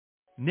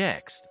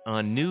Next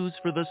on News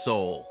for the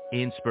Soul,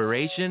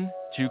 Inspiration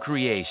to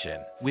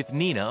Creation with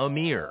Nina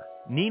Amir.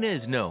 Nina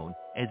is known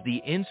as the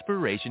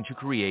Inspiration to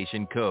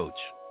Creation coach.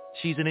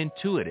 She's an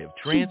intuitive,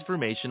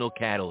 transformational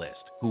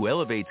catalyst who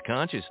elevates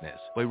consciousness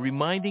by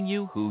reminding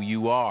you who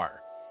you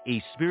are,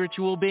 a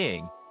spiritual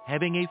being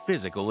having a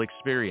physical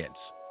experience.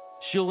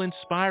 She'll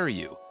inspire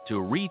you to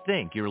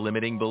rethink your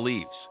limiting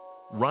beliefs,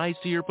 rise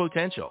to your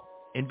potential,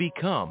 and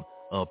become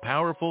a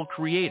powerful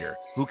creator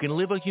who can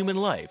live a human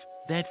life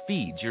that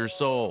feeds your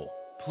soul.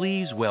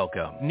 Please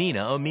welcome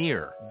Nina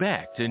Amir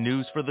back to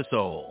News for the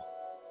Soul.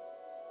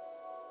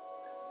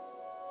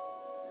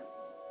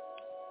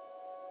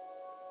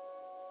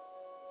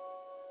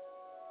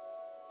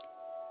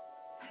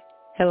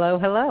 Hello,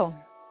 hello.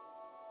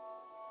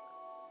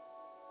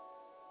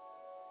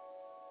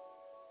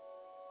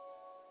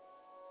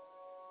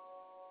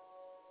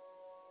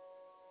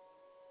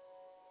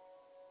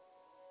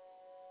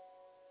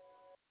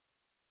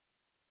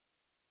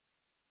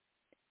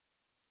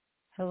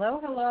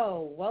 Hello,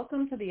 hello.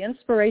 Welcome to the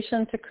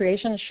Inspiration to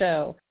Creation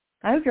show.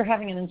 I hope you're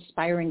having an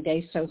inspiring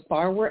day so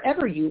far,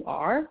 wherever you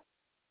are.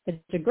 It's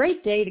a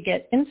great day to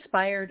get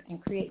inspired and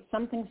create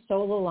something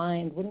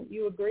soul-aligned. Wouldn't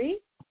you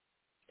agree?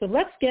 So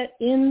let's get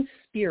in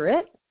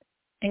spirit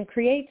and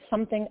create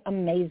something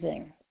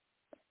amazing,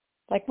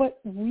 like what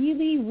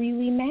really,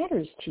 really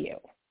matters to you.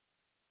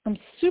 I'm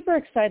super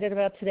excited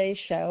about today's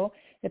show.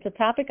 It's a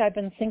topic I've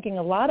been thinking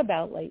a lot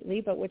about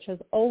lately, but which has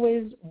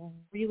always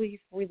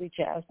really, really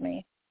jazzed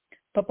me.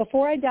 But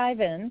before I dive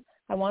in,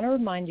 I want to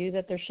remind you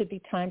that there should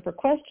be time for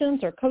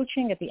questions or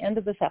coaching at the end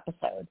of this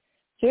episode.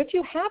 So if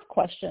you have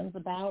questions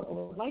about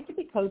or would like to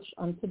be coached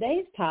on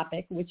today's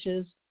topic, which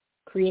is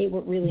create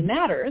what really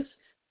matters,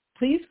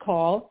 please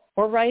call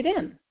or write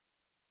in.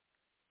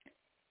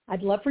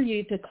 I'd love for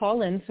you to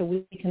call in so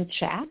we can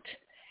chat.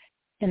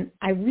 And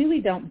I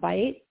really don't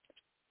bite.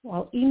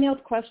 While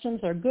emailed questions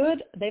are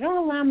good, they don't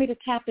allow me to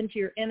tap into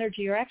your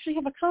energy or actually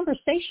have a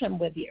conversation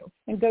with you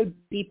and go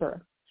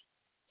deeper.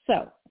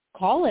 So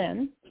call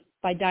in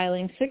by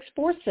dialing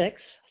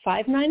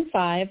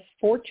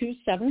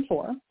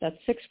 646-595-4274. That's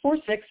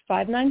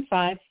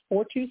 646-595-4274.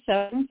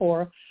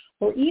 Or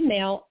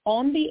email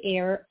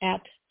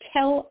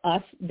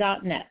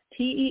ontheair@tellus.net,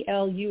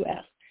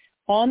 T-E-L-U-S,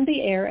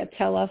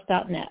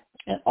 ontheair@tellus.net.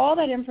 And all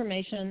that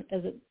information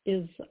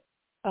is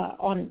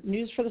on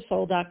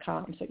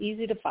newsforthesoul.com, so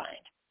easy to find.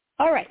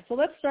 All right, so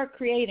let's start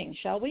creating,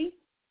 shall we?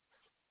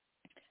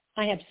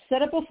 I have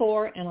said it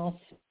before, and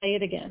I'll say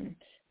it again.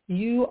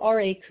 You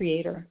are a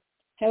creator.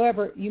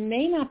 However, you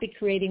may not be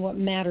creating what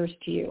matters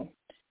to you.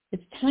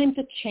 It's time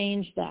to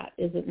change that,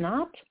 is it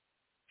not?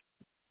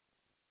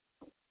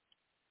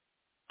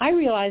 I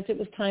realized it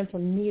was time for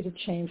me to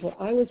change what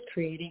I was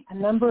creating a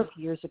number of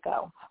years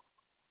ago.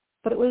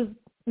 But it was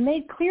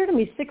made clear to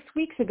me 6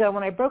 weeks ago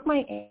when I broke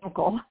my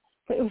ankle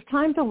that it was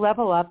time to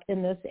level up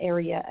in this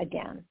area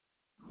again.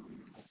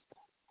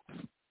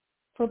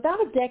 For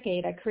about a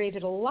decade, I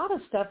created a lot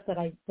of stuff that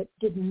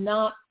did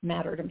not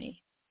matter to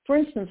me. For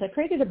instance, I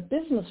created a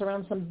business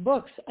around some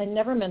books I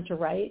never meant to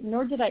write,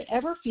 nor did I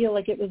ever feel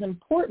like it was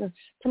important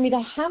for me to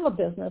have a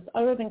business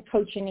other than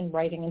coaching and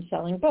writing and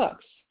selling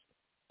books.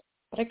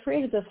 But I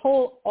created this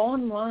whole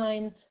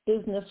online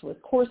business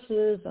with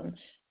courses and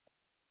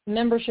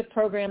membership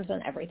programs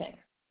and everything.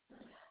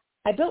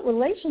 I built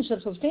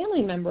relationships with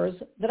family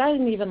members that I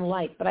didn't even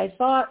like, but I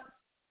thought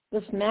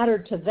this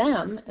mattered to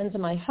them and to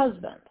my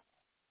husband.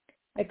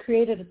 I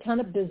created a ton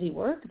of busy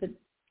work that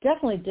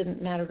definitely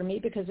didn't matter to me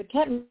because it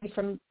kept me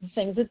from the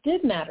things that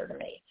did matter to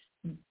me.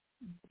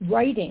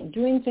 Writing,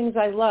 doing things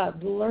I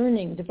loved,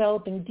 learning,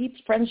 developing deep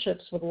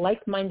friendships with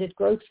like-minded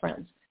growth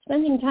friends,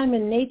 spending time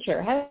in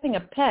nature, having a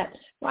pet,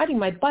 riding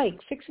my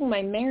bike, fixing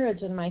my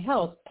marriage and my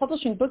health,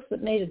 publishing books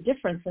that made a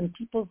difference in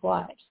people's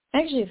lives.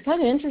 Actually, it's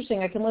kind of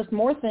interesting. I can list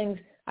more things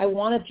I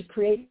wanted to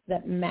create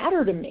that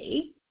matter to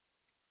me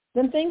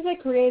than things I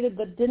created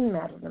that didn't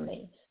matter to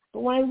me.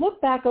 But when I look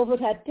back over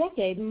that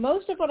decade,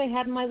 most of what I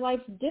had in my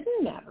life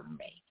didn't matter to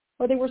me,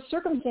 or they were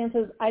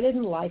circumstances I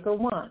didn't like or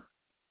want.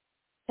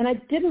 And I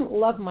didn't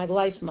love my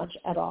life much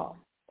at all.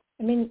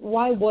 I mean,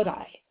 why would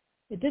I?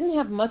 It didn't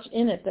have much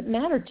in it that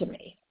mattered to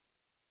me.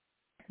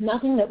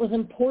 Nothing that was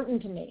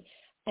important to me.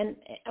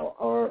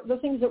 Or the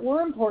things that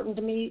were important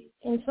to me,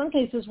 in some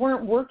cases,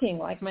 weren't working,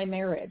 like my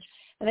marriage.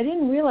 And I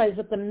didn't realize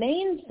that the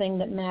main thing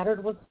that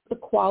mattered was the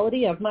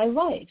quality of my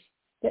life,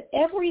 that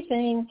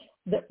everything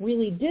that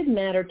really did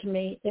matter to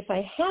me, if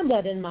I had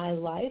that in my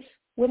life,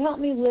 would help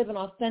me live an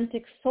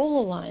authentic,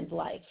 soul-aligned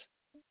life.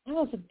 That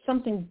was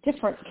something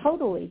different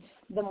totally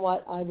than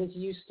what I was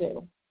used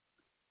to.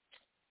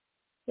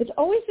 It's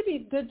always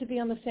good to be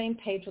on the same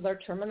page with our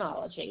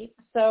terminology.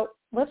 So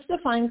let's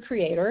define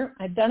creator.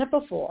 I've done it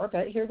before,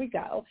 but here we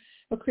go.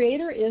 A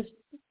creator is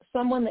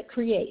someone that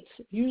creates,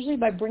 usually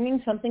by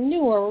bringing something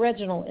new or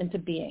original into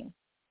being.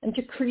 And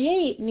to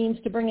create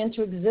means to bring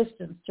into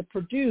existence, to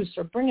produce,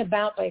 or bring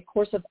about by a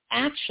course of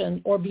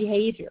action or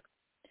behavior.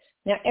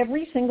 Now,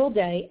 every single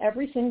day,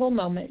 every single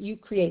moment, you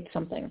create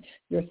something.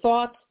 Your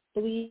thoughts,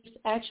 beliefs,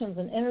 actions,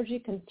 and energy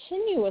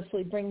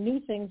continuously bring new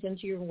things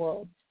into your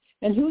world.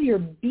 And who you're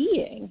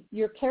being,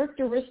 your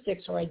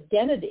characteristics or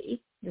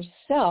identity,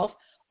 yourself,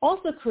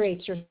 also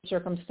creates your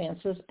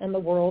circumstances and the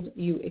world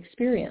you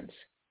experience.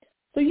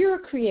 So you're a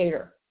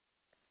creator.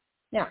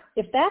 Now,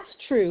 if that's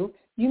true,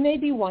 you may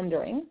be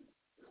wondering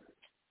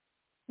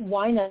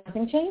why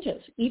nothing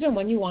changes, even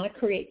when you want to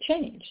create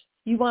change.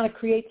 You want to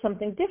create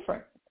something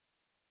different.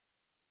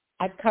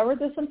 I've covered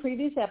this in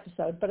previous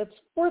episodes, but it's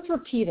worth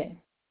repeating.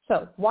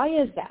 So why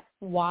is that?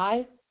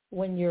 Why,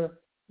 when you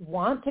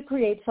want to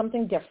create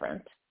something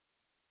different,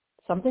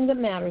 something that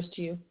matters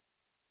to you,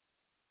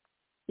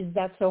 is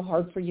that so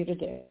hard for you to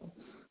do?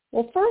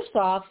 Well, first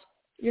off,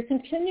 you're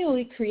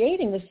continually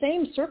creating the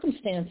same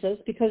circumstances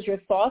because your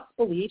thoughts,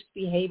 beliefs,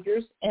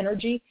 behaviors,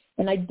 energy,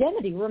 and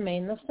identity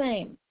remain the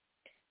same.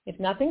 If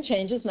nothing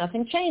changes,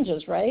 nothing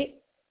changes, right?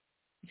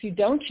 If you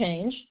don't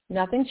change,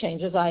 nothing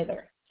changes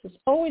either. So it's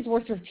always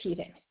worth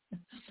repeating.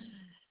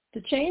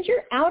 To change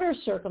your outer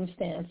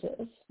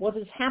circumstances, what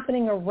is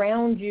happening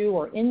around you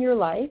or in your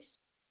life,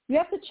 you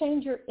have to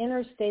change your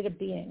inner state of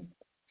being.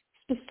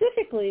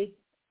 Specifically,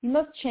 you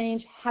must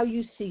change how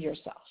you see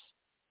yourself,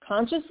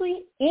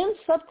 consciously and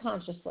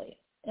subconsciously.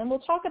 And we'll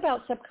talk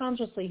about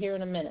subconsciously here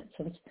in a minute,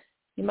 since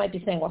you might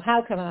be saying, well,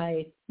 how can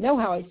I know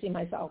how I see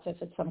myself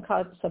if it's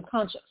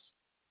subconscious?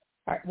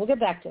 All right, we'll get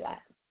back to that.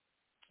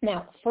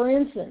 Now, for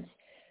instance,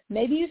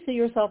 maybe you see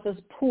yourself as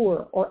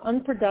poor or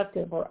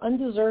unproductive or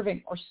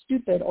undeserving or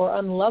stupid or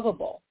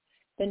unlovable.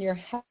 Then your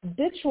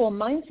habitual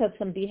mindsets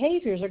and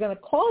behaviors are going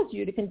to cause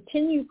you to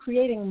continue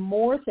creating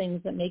more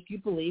things that make you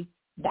believe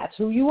that's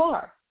who you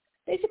are.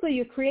 Basically,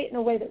 you create in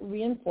a way that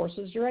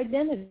reinforces your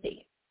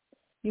identity.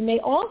 You may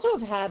also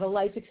have had a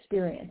life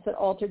experience that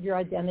altered your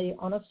identity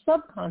on a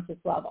subconscious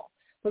level.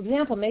 For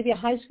example, maybe a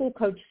high school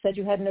coach said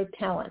you had no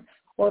talent,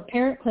 or a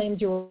parent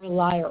claimed you were a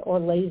liar or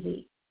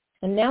lazy.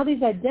 And now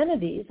these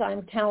identities,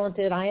 I'm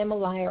talented, I am a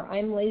liar,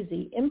 I'm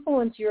lazy,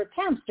 influence your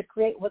attempts to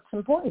create what's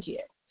important to you.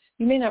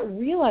 You may not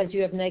realize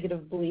you have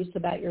negative beliefs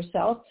about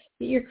yourself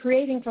that you're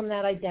creating from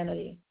that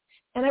identity.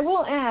 And I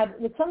will add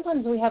that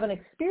sometimes we have an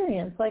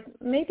experience, like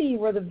maybe you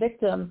were the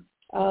victim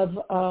of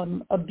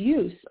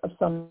abuse of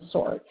some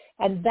sort,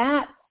 and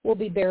that will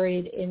be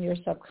buried in your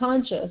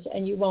subconscious,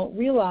 and you won't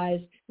realize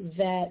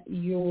that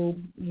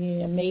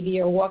maybe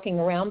you're walking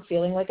around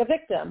feeling like a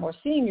victim or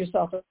seeing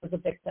yourself as a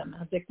victim.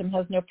 A victim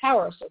has no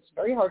power, so it's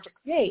very hard to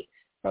create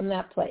from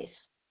that place.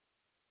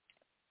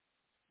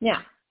 Now,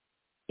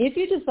 if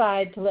you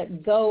decide to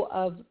let go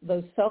of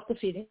those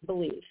self-defeating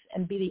beliefs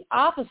and be the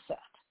opposite,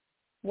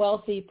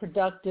 wealthy,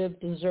 productive,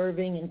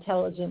 deserving,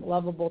 intelligent,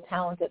 lovable,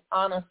 talented,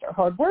 honest, or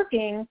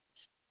hardworking,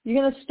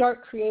 you're going to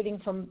start creating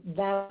from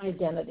that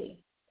identity.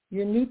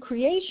 Your new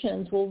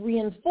creations will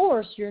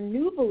reinforce your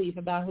new belief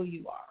about who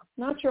you are,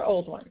 not your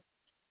old one.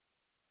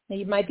 Now,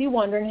 you might be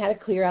wondering how to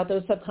clear out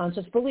those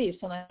subconscious beliefs,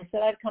 and I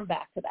said I'd come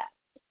back to that.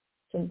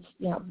 Since,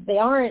 you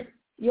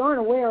aren't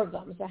aware of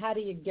them, so how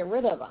do you get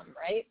rid of them,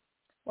 right?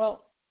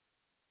 Well,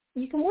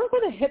 you can work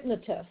with a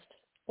hypnotist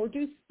or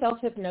do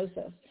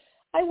self-hypnosis.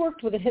 I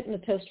worked with a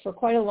hypnotist for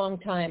quite a long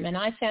time, and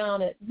I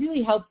found it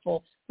really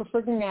helpful for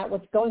figuring out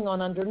what's going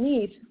on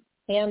underneath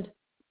and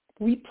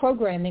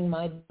reprogramming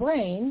my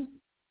brain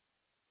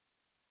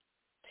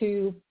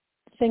to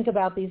think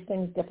about these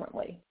things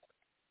differently.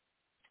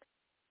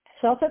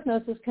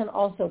 Self-hypnosis can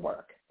also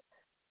work.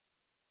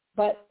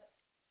 But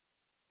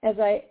as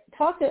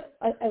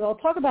I'll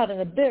talk about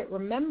in a bit,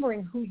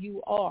 remembering who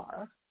you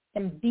are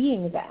and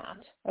being that,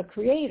 a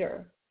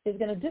creator, is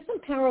going to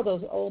disempower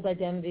those old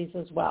identities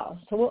as well.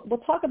 So we'll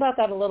talk about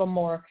that a little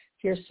more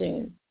here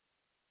soon.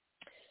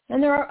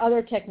 And there are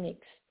other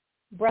techniques.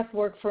 Breath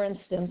work, for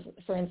instance,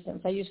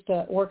 I used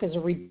to work as a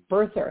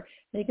rebirther.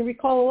 And you can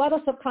recall a lot of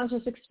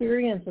subconscious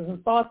experiences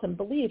and thoughts and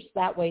beliefs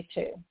that way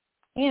too,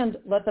 and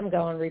let them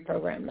go and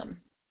reprogram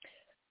them.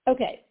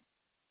 Okay,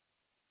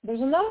 there's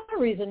another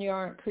reason you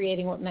aren't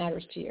creating what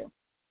matters to you.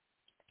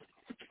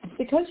 It's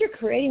because you're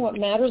creating what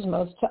matters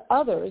most to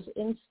others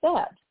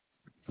instead.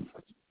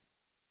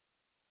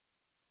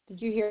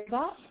 Did you hear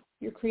that?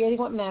 You're creating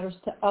what matters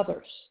to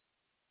others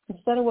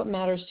instead of what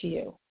matters to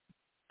you.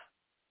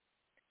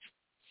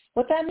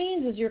 What that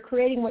means is you're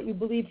creating what you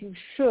believe you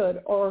should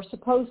or are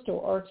supposed to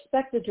or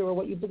expected to, or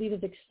what you believe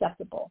is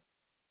acceptable.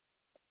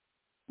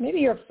 Maybe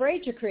you're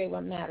afraid to create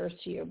what matters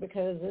to you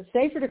because it's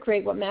safer to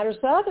create what matters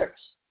to others,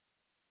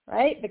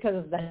 right?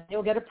 Because then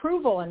you'll get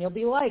approval and you'll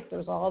be liked.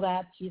 There's all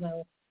that,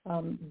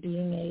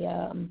 being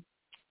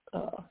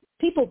a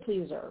people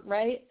pleaser,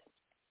 right?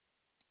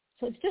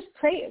 So it's just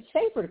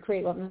safer to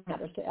create what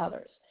matters to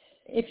others.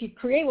 If you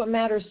create what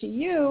matters to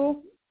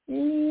you,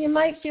 you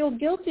might feel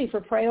guilty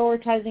for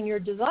prioritizing your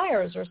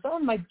desires, or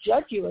someone might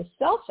judge you as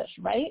selfish,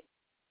 right?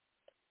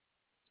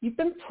 You've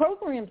been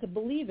programmed to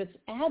believe it's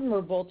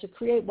admirable to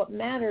create what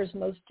matters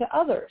most to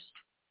others,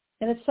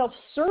 and it's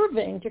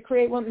self-serving to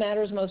create what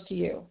matters most to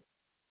you.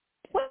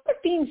 What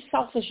if being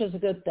selfish is a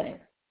good thing?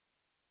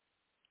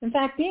 In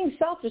fact, being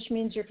selfish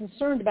means you're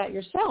concerned about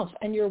yourself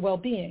and your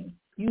well-being.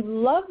 You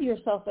love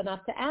yourself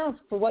enough to ask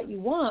for what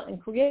you want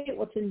and create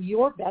what's in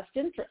your best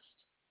interest.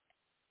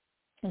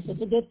 This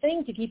is a good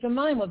thing to keep in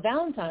mind with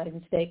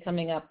Valentine's Day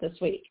coming up this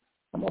week.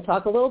 And we'll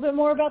talk a little bit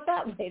more about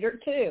that later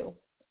too.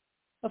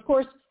 Of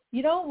course,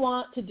 you don't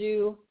want to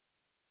to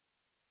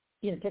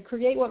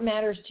create what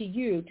matters to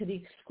you to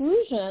the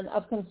exclusion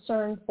of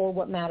concern for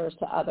what matters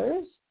to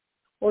others,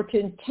 or to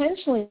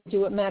intentionally do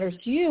what matters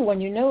to you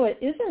when you know it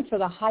isn't for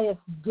the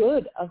highest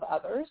good of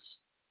others,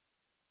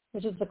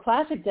 which is the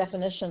classic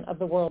definition of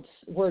the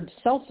word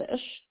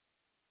selfish.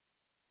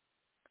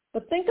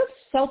 But think of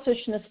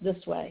selfishness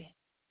this way.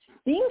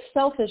 Being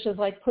selfish is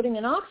like putting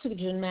an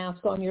oxygen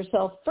mask on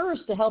yourself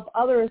first to help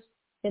others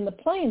in the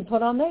plane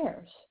put on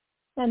theirs.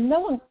 And no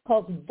one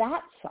calls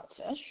that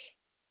selfish.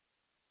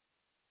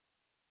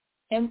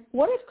 And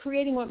what if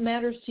creating what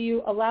matters to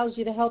you allows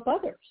you to help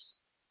others?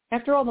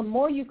 After all, the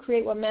more you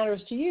create what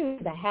matters to you,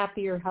 the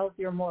happier,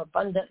 healthier, more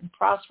abundant and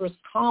prosperous,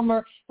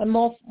 calmer, and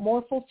more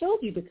fulfilled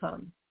you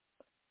become.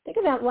 Think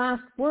of that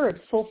last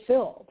word,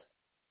 fulfilled.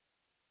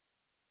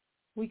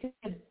 We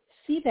could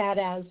see that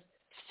as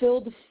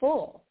filled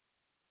full,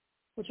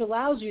 which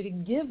allows you to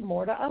give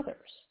more to others.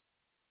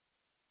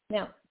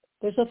 Now,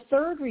 there's a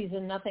third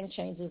reason nothing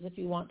changes if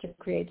you want to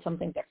create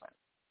something different.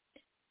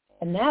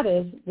 And that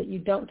is that you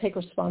don't take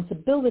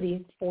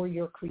responsibility for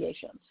your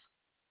creations.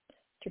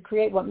 To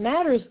create what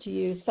matters to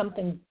you,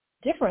 something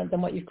different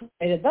than what you've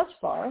created thus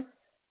far,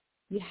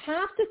 you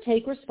have to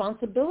take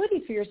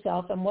responsibility for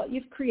yourself and what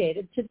you've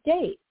created to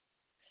date.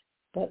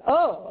 But,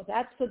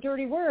 that's the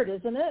dirty word,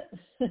 isn't it?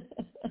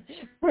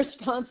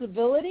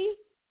 Responsibility?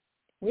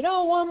 We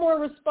don't want more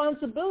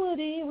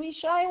responsibility. We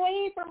shy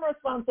away from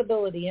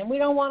responsibility, and we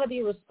don't want to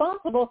be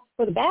responsible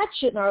for the bad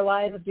shit in our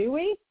lives, do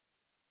we?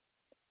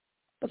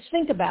 Let's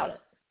think about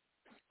it.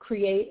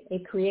 A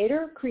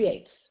creator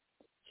creates.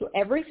 So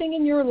everything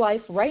in your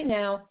life right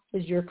now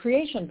is your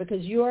creation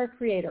because you are a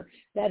creator.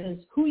 That is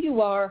who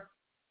you are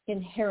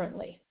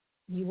inherently.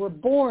 You were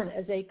born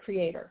as a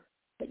creator.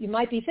 But you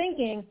might be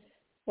thinking,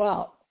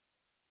 well,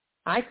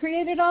 I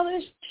created all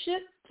this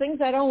shit,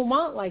 things I don't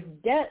want,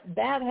 like debt,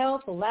 bad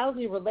health, a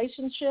lousy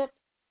relationship,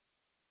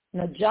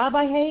 and a job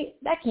I hate.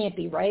 That can't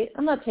be right.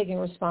 I'm not taking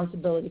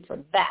responsibility for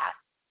that.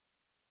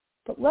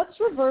 But let's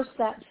reverse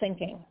that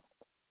thinking.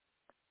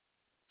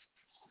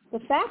 The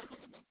fact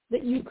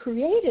that you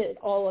created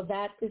all of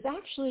that is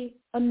actually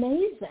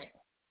amazing.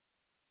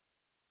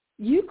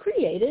 You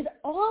created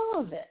all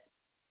of it.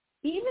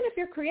 Even if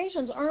your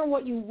creations aren't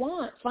what you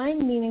want,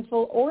 find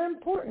meaningful, or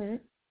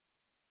important,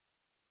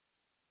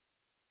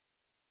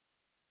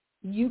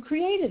 you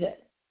created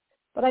it.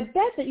 But I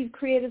bet that you've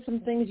created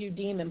some things you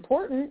deem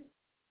important,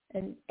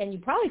 and you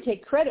probably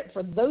take credit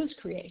for those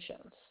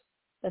creations,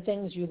 the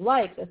things you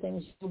like, the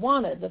things you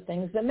wanted, the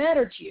things that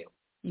matter to you.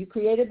 You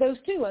created those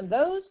too, and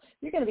those,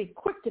 you're going to be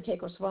quick to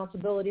take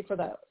responsibility for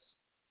those.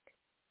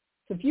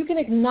 So if you can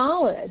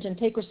acknowledge and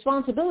take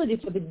responsibility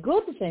for the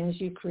good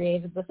things you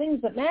created, the things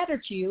that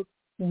matter to you,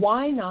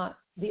 why not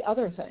the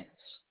other things?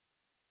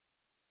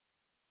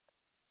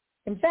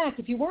 In fact,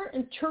 if you weren't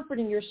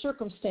interpreting your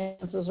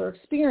circumstances or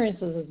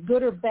experiences as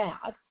good or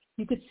bad,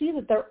 you could see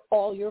that they're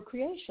all your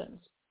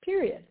creations,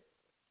 period.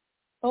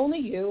 Only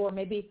you, or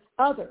maybe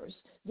others,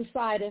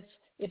 decide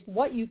if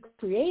what you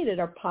created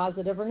are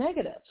positive or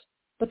negative.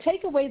 But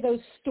take away those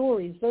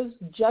stories, those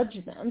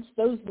judgments,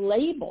 those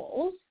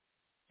labels,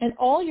 and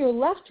all you're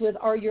left with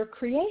are your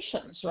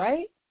creations,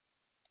 right?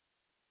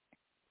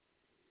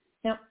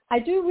 Now, I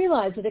do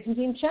realize that it can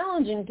seem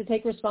challenging to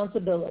take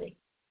responsibility,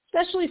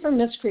 especially for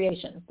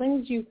miscreation,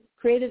 things you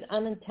created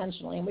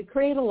unintentionally, and we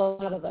create a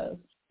lot of those.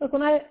 Look,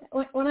 when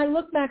I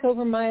look back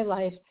over my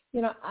life,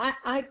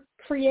 I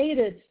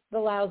created the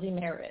lousy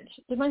marriage.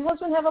 Did my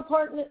husband have a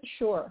part in it?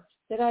 Sure.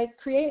 Did I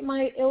create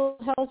my ill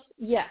health?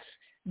 Yes.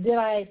 Did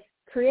I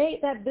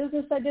create that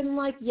business I didn't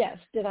like? Yes.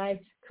 Did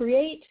I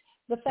create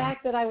the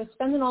fact that I was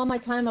spending all my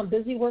time on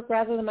busy work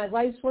rather than my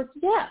life's work?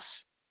 Yes.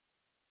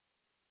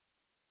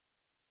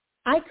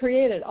 I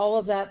created all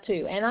of that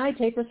too, and I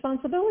take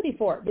responsibility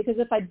for it, because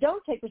if I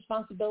don't take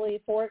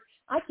responsibility for it,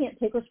 I can't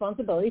take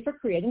responsibility for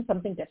creating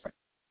something different,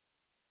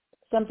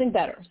 something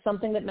better,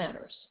 something that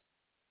matters.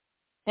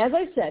 As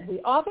I said,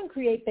 we often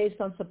create based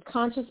on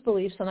subconscious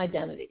beliefs and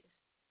identities.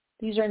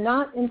 These are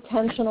not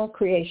intentional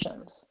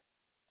creations.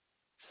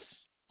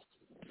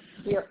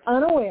 We are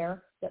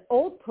unaware that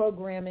old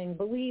programming,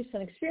 beliefs,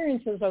 and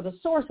experiences are the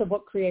source of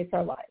what creates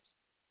our lives.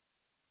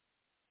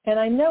 And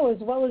I know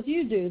as well as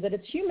you do that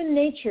it's human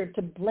nature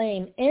to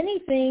blame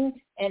anything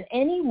and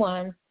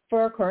anyone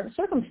for our current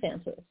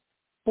circumstances.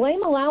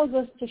 Blame allows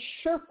us to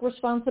shirk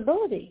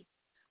responsibility.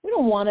 We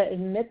don't want to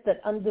admit that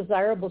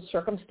undesirable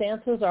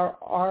circumstances are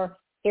our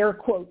air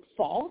quote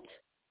fault.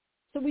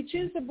 So we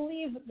choose to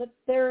believe that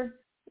they're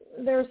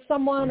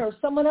someone or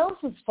someone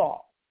else's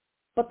fault.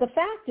 But the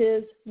fact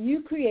is,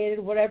 you created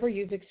whatever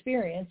you've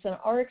experienced and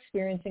are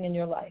experiencing in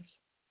your life.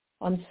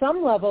 On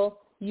some level,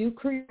 you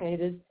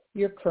created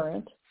your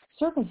current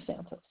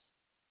circumstances.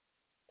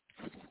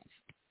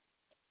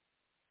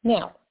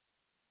 Now,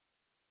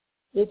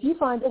 if you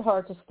find it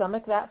hard to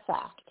stomach that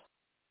fact,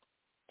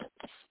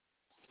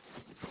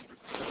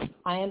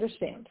 I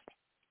understand.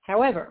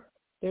 However,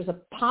 there's a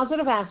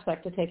positive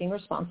aspect to taking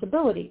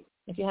responsibility,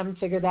 if you haven't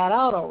figured that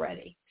out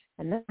already.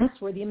 And that's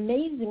where the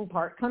amazing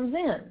part comes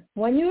in.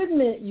 When you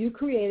admit you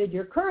created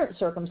your current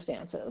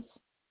circumstances,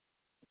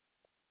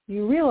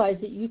 you realize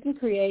that you can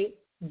create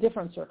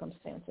different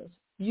circumstances.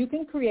 You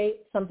can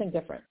create something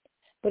different.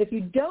 But if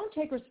you don't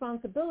take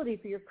responsibility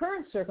for your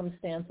current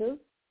circumstances,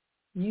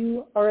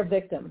 you are a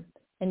victim,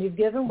 and you've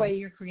given away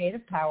your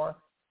creative power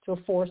to a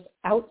force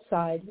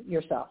outside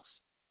yourself.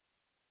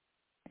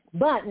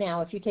 But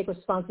now, if you take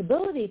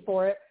responsibility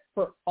for it,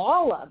 for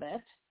all of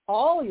it,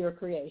 all your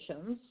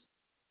creations,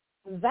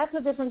 that's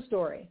a different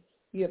story.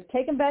 You have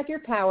taken back your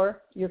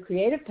power, your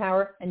creative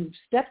power, and you've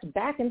stepped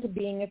back into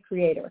being a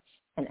creator.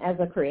 And as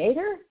a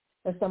creator,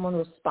 as someone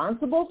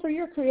responsible for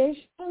your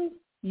creations,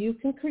 you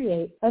can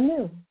create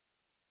anew.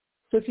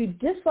 So if you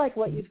dislike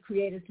what you've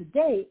created to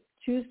date,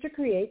 choose to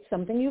create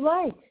something you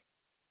like.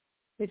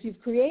 If you've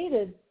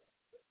created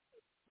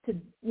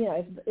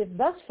if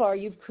thus far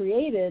you've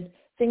created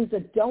things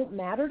that don't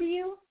matter to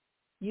you,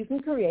 you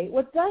can create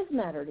what does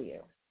matter to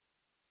you.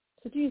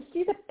 So do you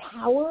see the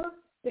power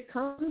that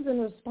comes in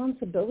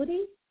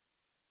responsibility?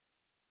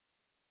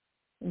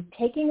 And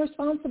taking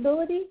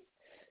responsibility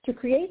to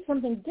create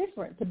something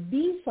different, to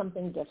be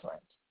something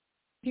different,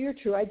 to your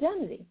true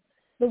identity,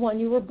 the one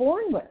you were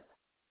born with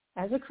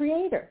as a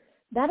creator.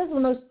 That is the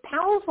most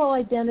powerful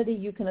identity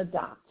you can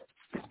adopt.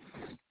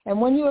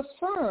 And when you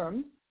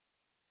affirm,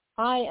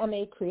 I am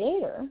a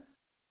creator,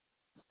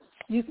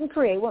 you can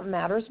create what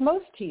matters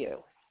most to you.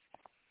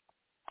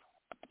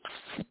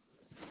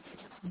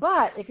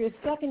 But if you're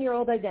stuck in your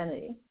old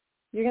identity,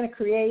 you're going to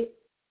create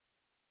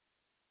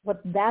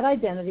what that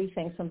identity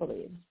thinks and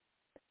believes.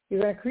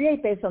 You're going to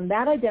create based on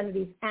that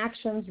identity's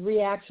actions,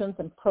 reactions,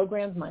 and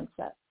programmed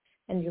mindset.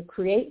 And you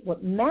create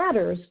what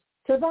matters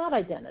to that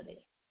identity.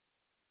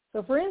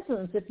 So for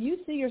instance, if you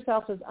see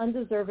yourself as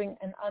undeserving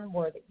and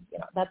unworthy,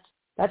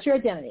 that's your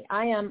identity.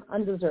 I am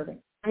undeserving.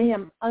 I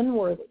am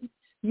unworthy.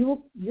 You're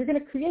going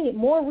to create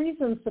more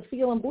reasons to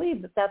feel and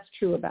believe that that's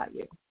true about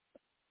you.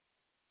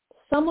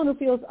 Someone who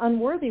feels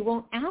unworthy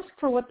won't ask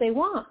for what they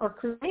want or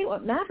create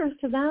what matters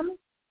to them.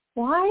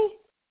 Why?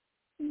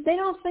 They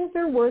don't think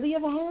they're worthy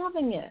of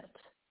having it.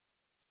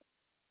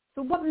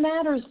 So what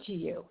matters to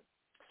you?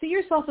 See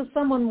yourself as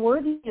someone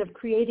worthy of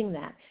creating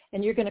that,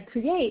 and you're going to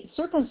create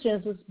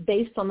circumstances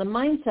based on the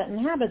mindset and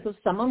habits of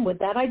someone with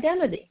that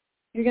identity.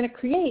 You're going to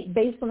create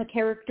based on the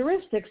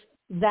characteristics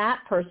that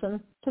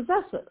person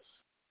possesses.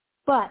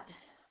 But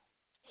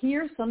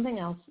here's something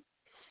else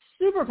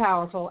super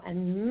powerful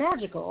and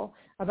magical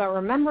about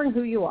remembering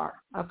who you are,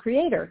 a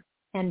creator,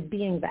 and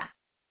being that.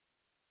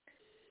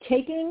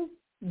 Taking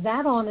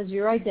that on as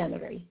your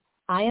identity,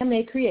 I am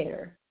a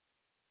creator,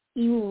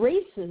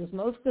 erases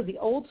most of the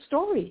old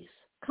stories,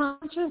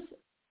 conscious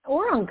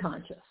or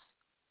unconscious,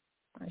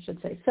 I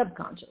should say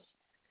subconscious.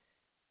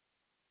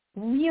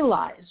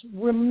 Realize,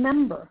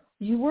 remember,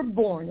 you were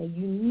born a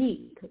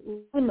unique,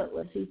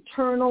 limitless,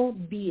 eternal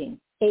being,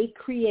 a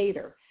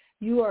creator.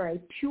 You are a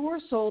pure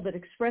soul that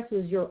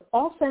expresses your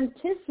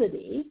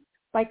authenticity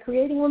by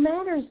creating what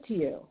matters to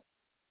you.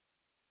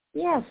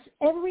 Yes,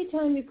 every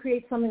time you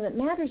create something that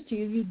matters to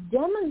you, you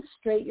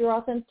demonstrate your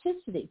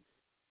authenticity,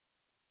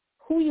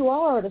 who you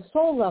are at a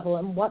soul level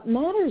and what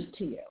matters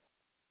to you.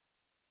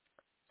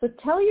 So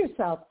tell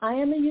yourself, I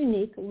am a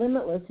unique,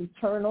 limitless,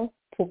 eternal,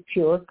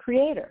 pure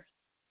creator.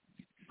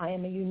 I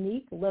am a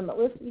unique,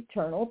 limitless,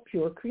 eternal,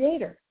 pure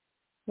creator.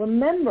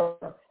 Remember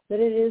that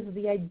it is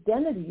the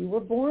identity you were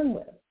born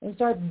with, and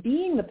start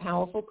being the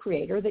powerful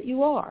creator that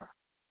you are.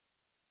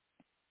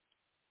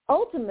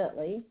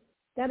 Ultimately,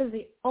 that is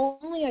the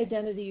only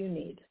identity you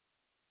need.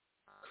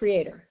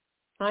 Creator.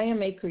 I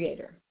am a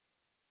creator.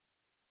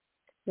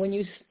 When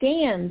you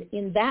stand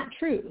in that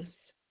truth,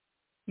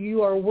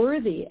 you are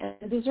worthy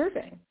and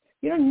deserving.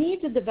 You don't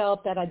need to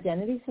develop that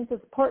identity since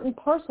it's part and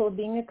parcel of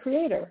being a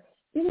creator.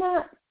 You're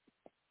not,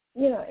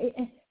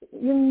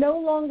 you're no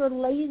longer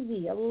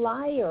lazy, a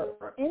liar,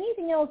 or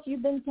anything else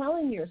you've been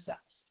telling yourself.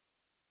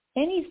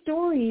 Any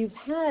story you've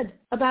had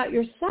about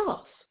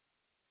yourself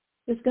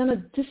is going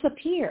to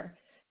disappear.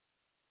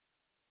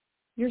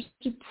 You're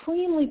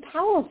supremely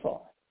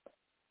powerful.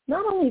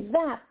 Not only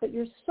that, but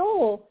your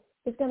soul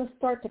is going to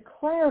start to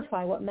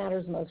clarify what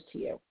matters most to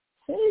you.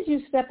 As soon as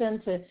you step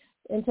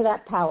into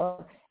that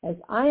power, as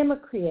I am a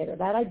creator,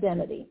 that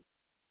identity,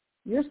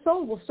 your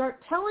soul will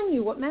start telling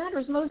you what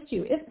matters most to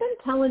you. It's been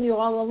telling you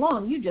all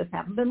along. You just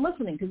haven't been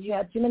listening because you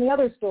had too many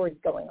other stories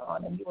going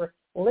on and you were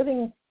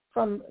living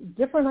from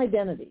different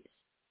identities.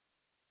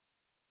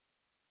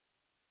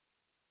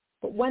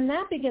 But when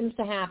that begins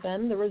to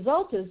happen, the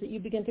result is that you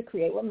begin to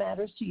create what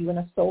matters to you in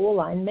a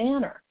soul-aligned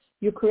manner.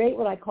 You create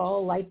what I call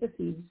a life that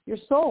feeds your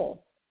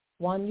soul,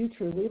 one you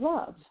truly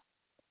love.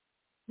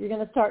 You're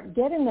going to start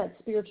getting that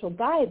spiritual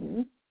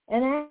guidance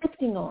and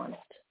acting on it.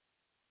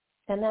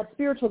 And that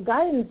spiritual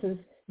guidance is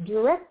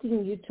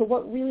directing you to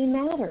what really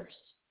matters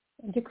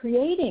and to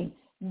creating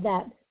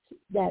that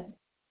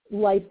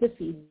life that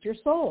feeds your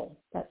soul,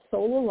 that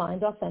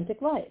soul-aligned,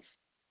 authentic life.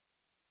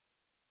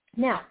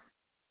 Now,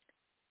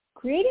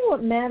 Creating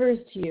what matters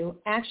to you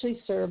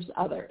actually serves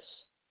others.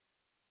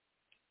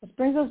 This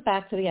brings us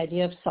back to the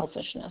idea of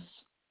selfishness.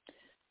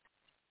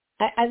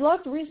 I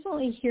loved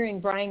recently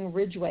hearing Brian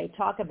Ridgway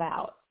talk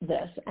about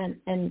this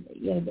and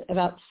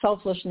about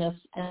selfishness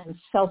and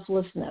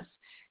selflessness.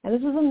 And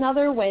this is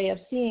another way of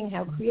seeing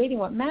how creating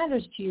what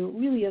matters to you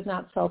really is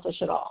not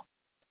selfish at all.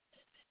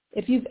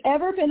 If you've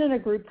ever been in a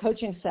group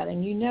coaching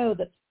setting, you know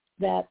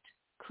that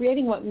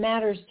creating what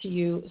matters to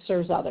you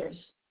serves others.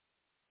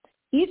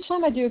 Each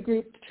time I do a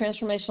group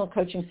transformational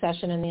coaching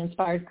session in the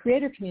Inspired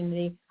Creator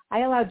community,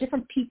 I allow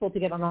different people to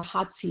get on a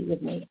hot seat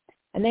with me.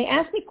 And they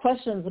ask me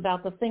questions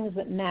about the things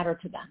that matter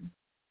to them.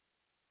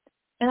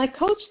 And I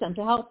coach them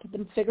to help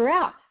them figure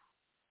out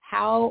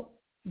how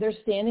they're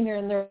standing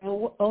in their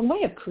own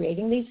way of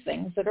creating these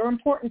things that are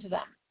important to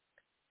them.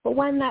 But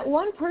when that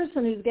one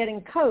person who's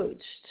getting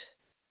coached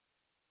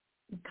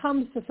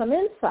comes to some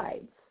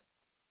insights,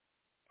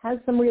 has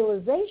some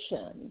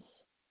realizations,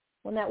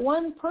 when that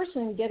one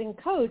person getting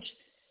coached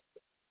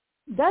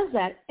does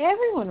that,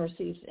 everyone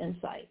receives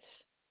insights.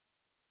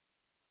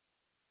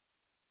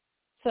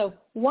 So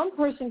one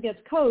person gets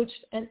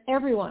coached and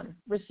everyone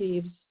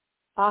receives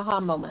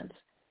aha moments.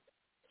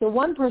 So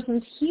one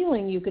person's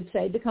healing, you could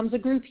say, becomes a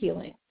group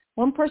healing.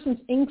 One person's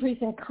increase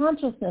in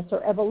consciousness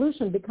or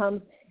evolution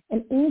becomes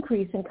an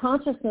increase in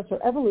consciousness or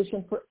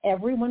evolution for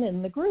everyone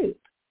in the group.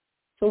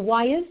 So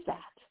why is that?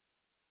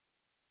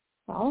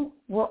 Well,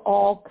 we're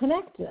all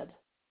connected.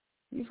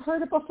 You've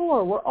heard it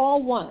before. We're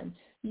all one.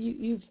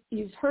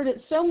 You've heard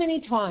it so many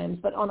times,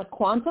 but on a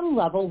quantum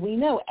level, we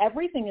know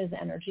everything is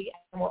energy,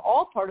 and we're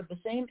all part of the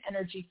same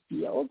energy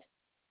field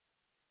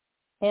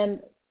and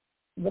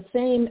the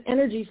same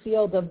energy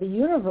field of the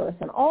universe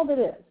and all that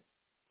is.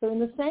 So in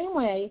the same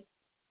way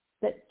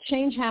that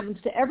change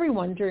happens to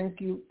everyone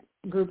during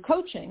group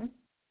coaching,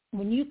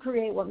 when you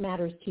create what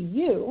matters to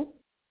you,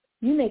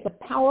 you make a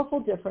powerful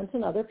difference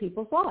in other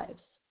people's lives.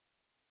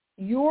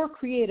 Your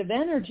creative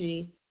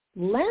energy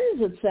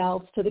lends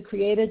itself to the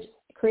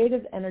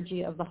creative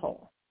energy of the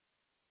whole.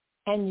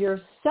 And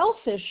your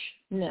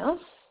selfishness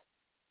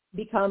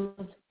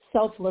becomes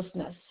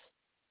selflessness.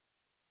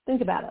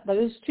 Think about it.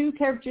 Those two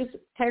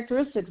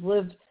characteristics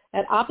live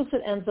at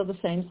opposite ends of the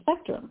same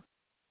spectrum.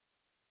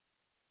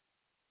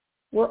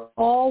 We're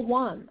all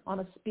one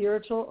on a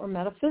spiritual or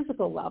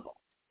metaphysical level.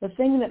 The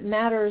thing that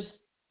matters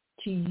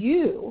to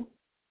you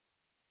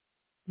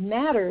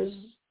matters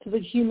to the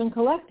human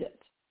collective.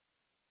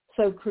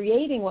 So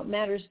creating what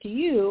matters to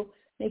you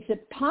makes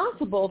it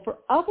possible for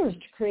others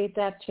to create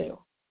that too.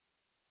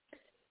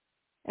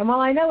 And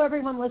while I know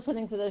everyone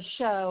listening to this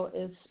show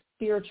is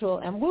spiritual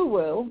and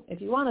woo-woo,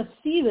 if you want to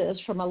see this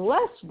from a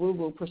less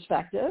woo-woo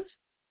perspective,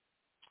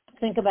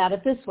 think about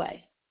it this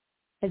way.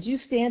 As you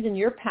stand in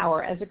your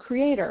power as a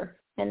creator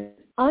and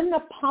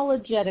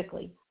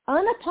unapologetically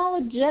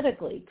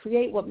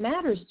create what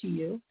matters to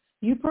you,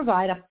 you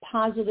provide a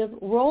positive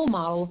role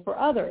model for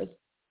others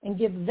and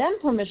give them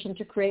permission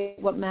to create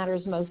what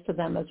matters most to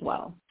them as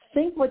well.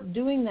 Think what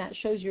doing that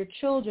shows your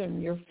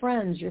children, your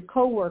friends, your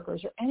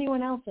coworkers, or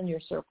anyone else in your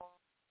circle.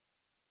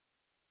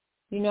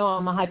 You know,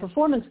 I'm a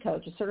high-performance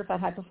coach, a certified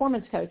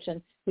high-performance coach,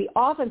 and we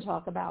often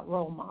talk about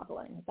role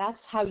modeling. That's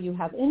how you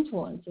have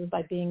influence, is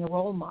by being a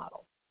role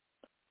model.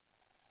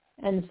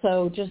 And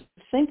so just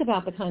think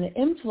about the kind of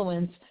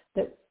influence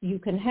that you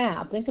can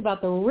have. Think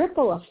about the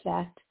ripple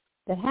effect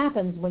that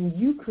happens when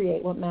you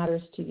create what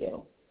matters to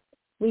you.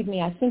 Believe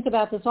me, I think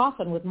about this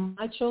often with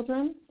my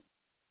children,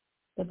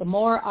 that the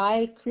more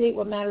I create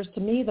what matters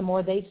to me, the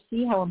more they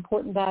see how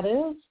important that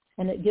is,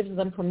 and it gives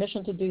them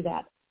permission to do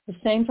that. The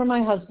same for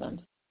my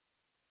husband,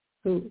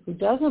 who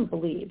doesn't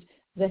believe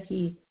that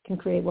he can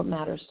create what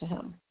matters to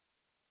him.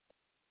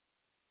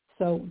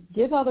 So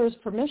give others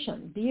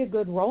permission. Be a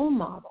good role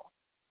model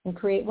and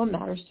create what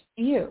matters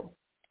to you.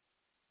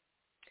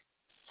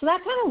 So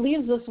that kind of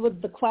leaves us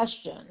with the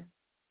question,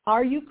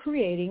 are you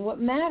creating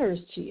what matters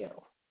to you?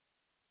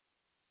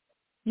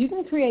 You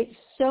can create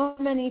so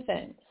many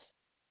things.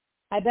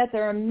 I bet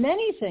there are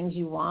many things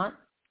you want,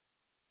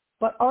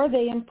 but are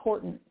they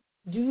important?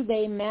 Do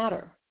they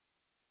matter?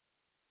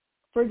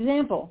 For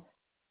example,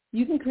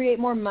 you can create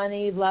more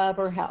money, love,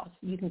 or health.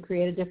 You can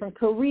create a different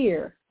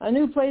career, a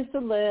new place to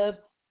live,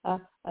 a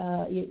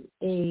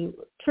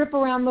trip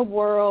around the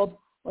world,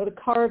 or the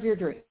car of your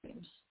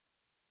dreams.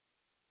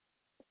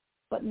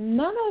 But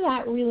none of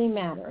that really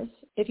matters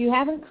if you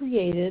haven't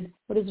created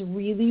what is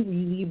really,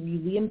 really,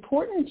 really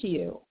important to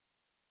you.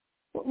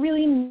 What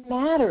really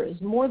matters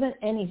more than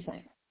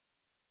anything.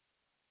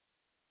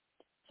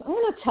 So I'm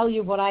going to tell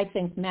you what I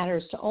think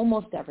matters to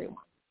almost everyone.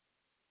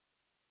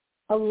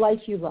 A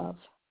life you love.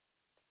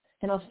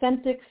 An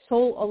authentic,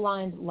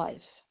 soul-aligned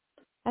life.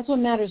 That's what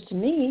matters to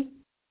me.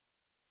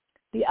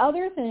 The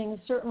other things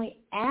certainly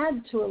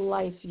add to a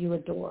life you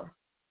adore.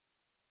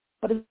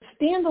 But as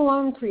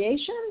standalone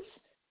creations,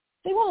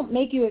 they won't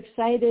make you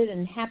excited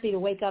and happy to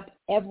wake up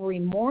every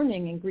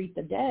morning and greet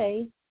the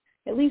day,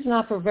 at least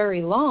not for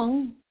very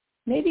long.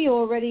 Maybe you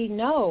already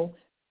know,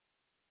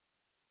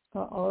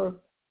 or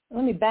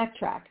let me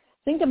backtrack.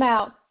 Think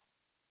about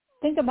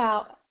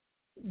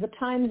the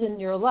times in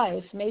your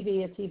life,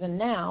 maybe it's even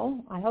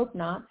now, I hope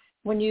not,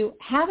 when you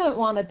haven't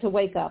wanted to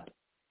wake up.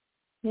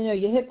 You know,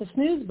 you hit the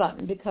snooze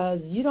button because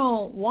you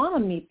don't want to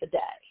meet the day.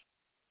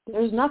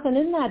 There's nothing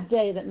in that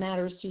day that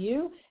matters to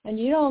you, and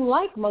you don't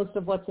like most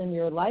of what's in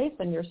your life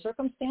and your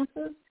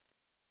circumstances,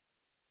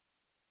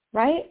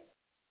 right?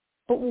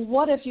 But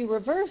what if you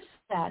reverse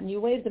that and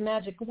you wave the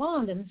magic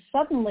wand and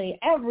suddenly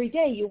every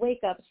day you wake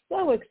up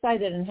so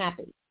excited and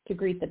happy to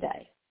greet the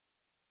day?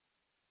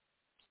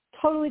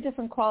 Totally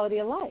different quality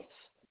of life.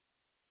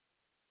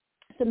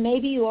 So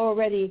maybe you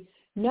already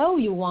know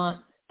you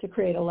want to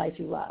create a life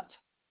you love.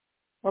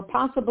 Or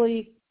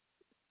possibly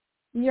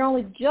you're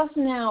only just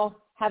now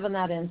having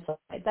that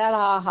insight, that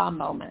aha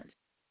moment.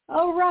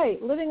 Oh,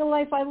 right, living a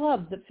life I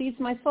love that feeds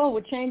my soul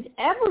would change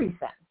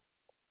everything.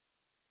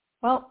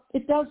 Well,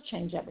 it does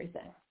change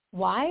everything.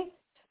 Why?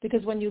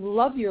 Because when you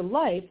love your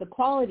life, the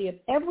quality of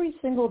every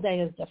single day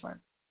is different.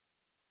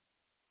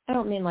 I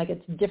don't mean like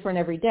it's different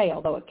every day,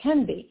 although it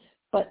can be,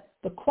 but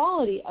the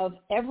quality of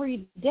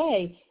every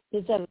day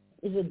is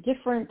a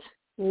different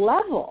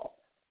level,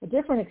 a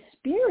different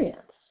experience.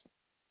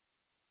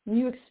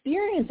 You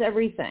experience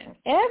everything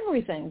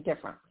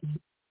different.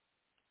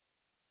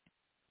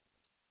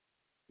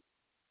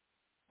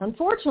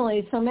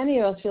 Unfortunately, so many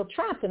of us feel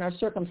trapped in our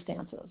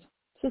circumstances,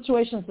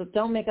 situations that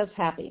don't make us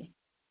happy.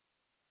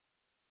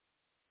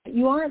 But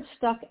you aren't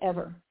stuck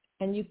ever,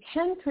 and you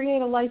can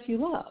create a life you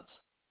love.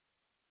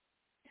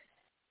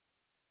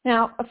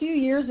 Now, a few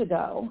years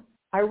ago,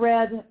 I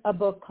read a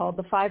book called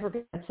The 5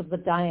 Regrets of the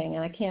Dying,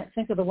 and I can't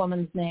think of the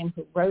woman's name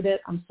who wrote it.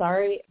 I'm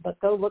sorry, but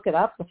go look it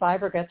up, The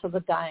 5 Regrets of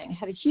the Dying. It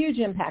had a huge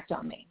impact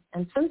on me.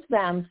 And since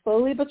then,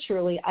 slowly but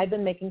surely, I've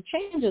been making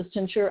changes to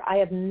ensure I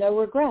have no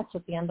regrets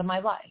at the end of my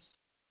life.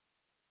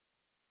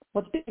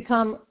 What's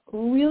become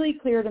really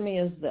clear to me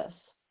is this.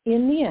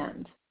 In the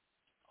end,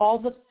 all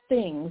the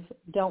things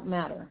don't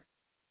matter.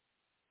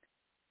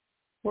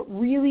 What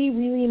really,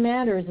 really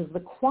matters is the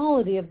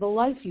quality of the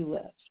life you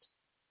lived.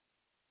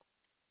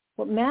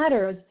 What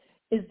matters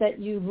is that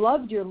you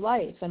loved your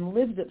life and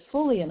lived it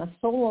fully in a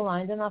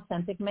soul-aligned and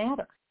authentic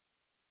manner.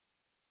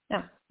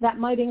 Now, that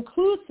might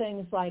include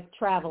things like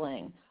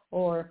traveling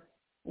or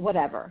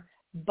whatever,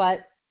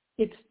 but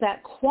it's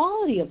that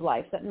quality of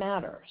life that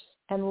matters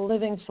and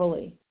living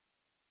fully.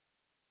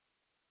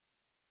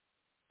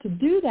 To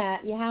do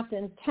that, you have to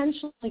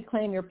intentionally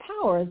claim your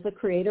power as the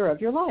creator of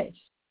your life.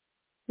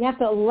 You have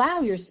to allow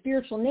your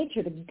spiritual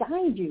nature to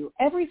guide you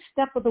every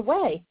step of the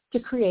way to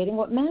creating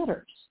what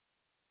matters.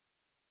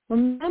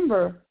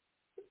 Remember,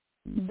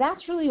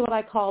 that's really what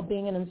I call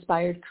being an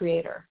inspired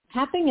creator,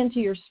 tapping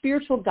into your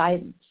spiritual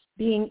guidance,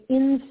 being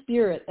in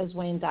spirit, as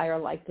Wayne Dyer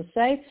liked to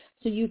say,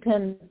 so you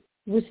can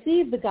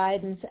receive the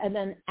guidance and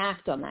then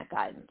act on that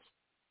guidance.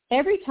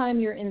 Every time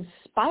you're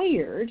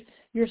inspired,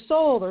 your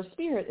soul or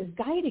spirit is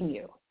guiding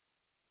you.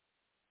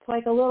 It's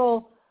like a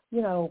little,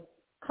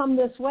 come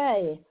this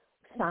way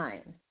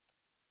sign.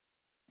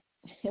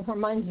 It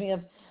reminds me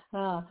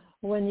of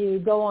when you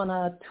go on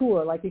a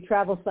tour, like you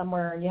travel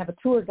somewhere and you have a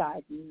tour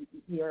guide, and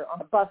you're on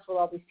a bus with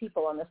all these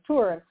people on this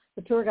tour, and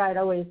the tour guide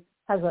always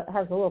has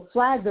a little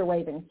flag they're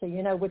waving so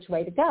you know which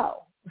way to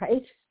go,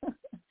 right?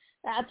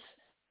 That's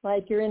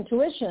like your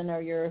intuition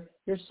or your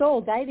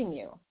soul guiding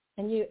you.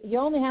 And you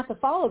only have to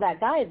follow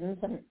that guidance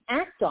and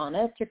act on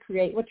it to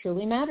create what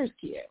truly matters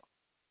to you.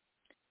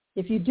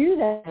 If you do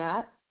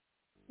that,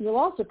 you'll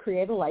also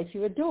create a life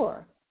you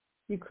adore.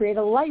 You create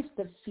a life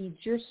that feeds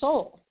your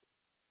soul.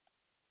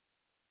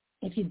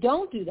 If you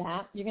don't do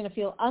that, you're going to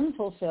feel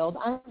unfulfilled,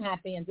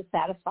 unhappy, and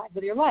dissatisfied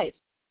with your life.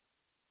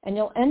 And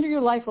you'll end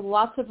your life with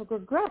lots of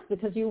regrets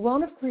because you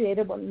won't have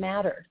created what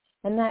mattered.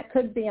 And that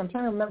could be, I'm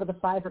trying to remember the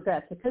 5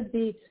 regrets. It could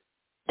be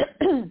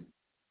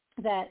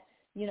that,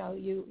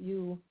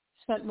 you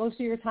spent most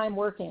of your time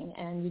working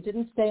and you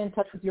didn't stay in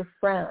touch with your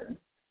friends.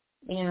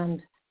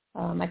 And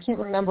I can't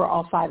remember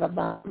all 5 of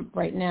them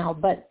right now,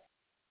 but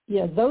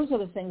those are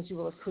the things you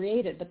will have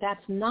created, but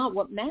that's not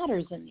what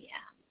matters in the end.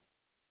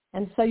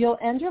 And so you'll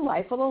end your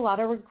life with a lot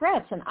of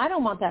regrets, and I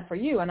don't want that for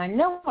you, and I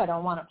know I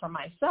don't want it for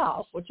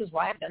myself, which is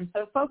why I've been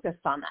so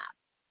focused on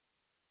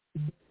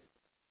that.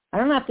 I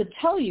don't have to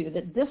tell you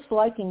that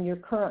disliking your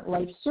current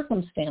life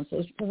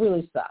circumstances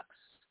really sucks.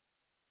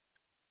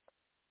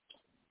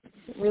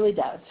 It really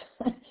does.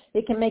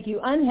 It can make you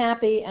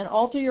unhappy and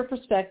alter your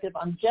perspective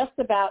on just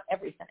about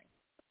everything.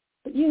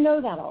 But you know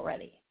that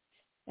already.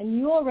 And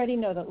you already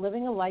know that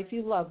living a life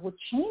you love would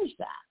change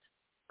that.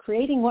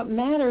 Creating what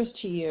matters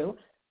to you,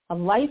 a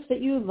life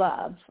that you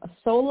love, a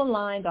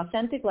soul-aligned,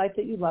 authentic life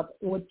that you love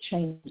would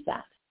change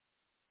that.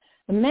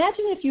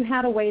 Imagine if you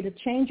had a way to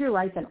change your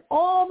life in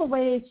all the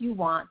ways you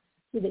want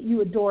so that you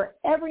adore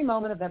every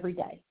moment of every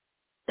day.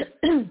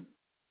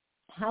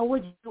 How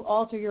would you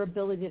alter your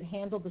ability to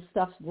handle the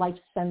stuff life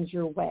sends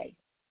your way?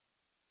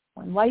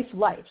 When life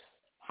lifes,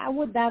 how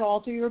would that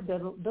alter your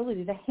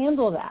ability to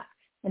handle that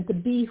and to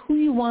be who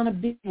you want to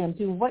be and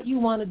do what you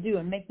want to do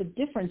and make the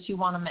difference you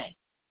want to make?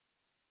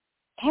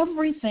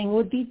 Everything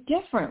would be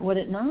different, would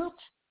it not?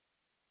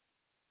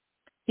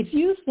 If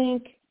you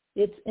think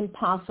it's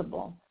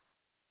impossible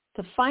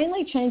to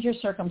finally change your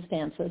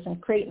circumstances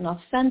and create an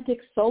authentic,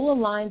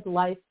 soul-aligned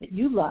life that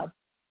you love,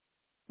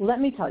 let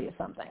me tell you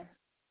something.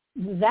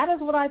 That is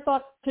what I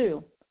thought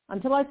too,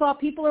 until I saw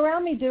people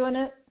around me doing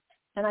it,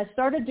 and I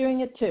started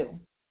doing it too.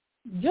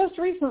 Just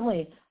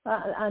recently,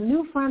 a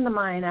new friend of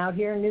mine out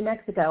here in New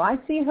Mexico, I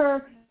see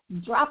her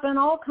dropping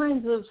all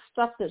kinds of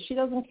stuff that she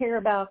doesn't care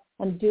about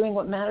and doing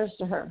what matters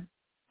to her.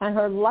 And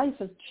her life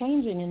is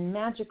changing in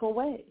magical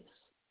ways.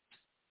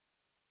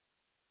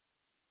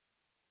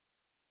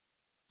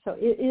 So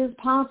it is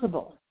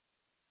possible.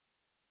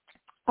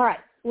 All right,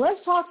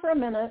 let's talk for a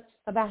minute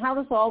about how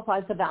this all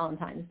applies to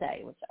Valentine's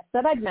Day, which I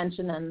said I'd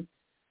mention. And,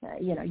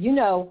 you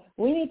know,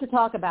 we need to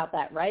talk about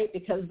that, right?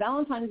 Because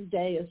Valentine's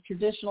Day is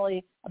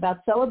traditionally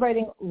about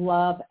celebrating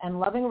love and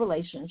loving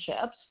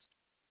relationships.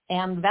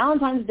 And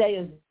Valentine's Day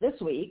is this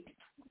week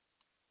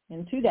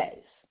in 2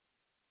 days.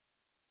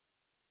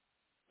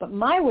 But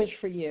my wish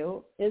for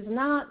you is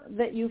not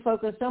that you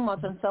focus so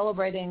much on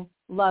celebrating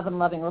love and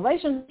loving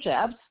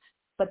relationships,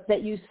 but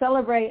that you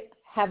celebrate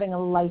having a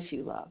life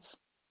you love.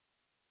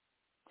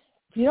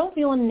 If you don't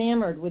feel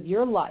enamored with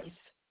your life,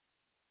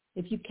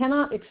 if you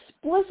cannot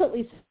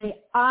explicitly say,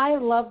 I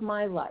love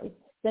my life,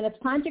 then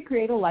it's time to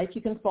create a life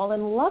you can fall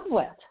in love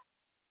with.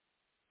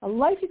 A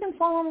life you can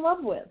fall in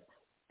love with.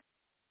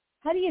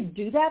 How do you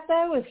do that,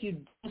 though, if you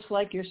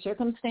dislike your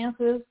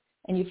circumstances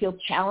and you feel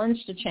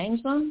challenged to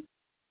change them?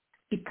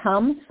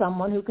 Become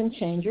someone who can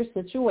change your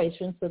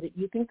situation so that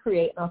you can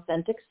create an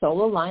authentic,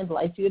 soul-aligned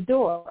life you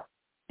adore.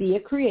 Be a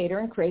creator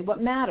and create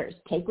what matters.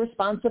 Take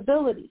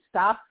responsibility.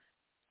 Stop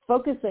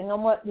focusing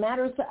on what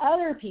matters to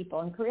other people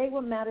and create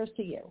what matters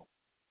to you.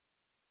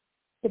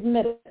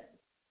 Admit it.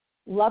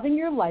 Loving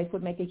your life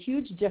would make a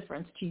huge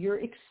difference to your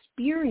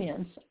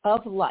experience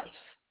of life.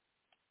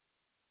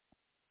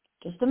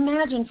 Just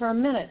imagine for a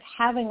minute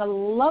having a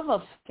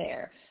love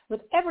affair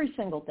with every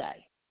single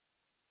day.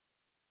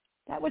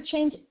 That would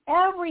change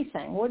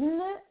everything,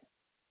 wouldn't it?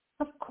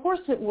 Of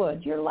course it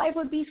would. Your life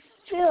would be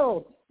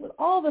filled with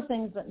all the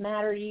things that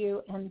matter to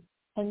you, and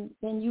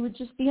you would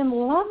just be in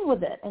love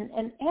with it,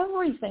 and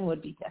everything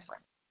would be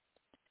different.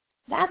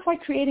 That's why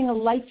creating a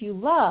life you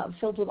love,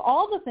 filled with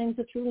all the things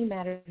that truly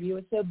matter to you,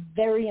 is so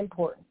very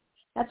important.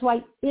 That's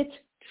why it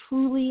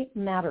truly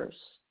matters.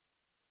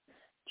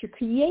 To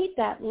create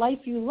that life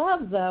you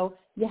love, though,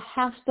 you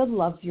have to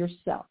love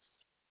yourself.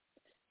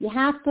 You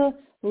have to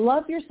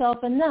love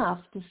yourself enough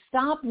to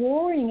stop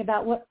worrying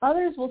about what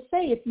others will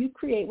say if you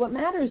create what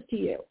matters to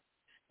you.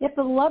 You have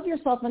to love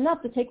yourself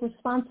enough to take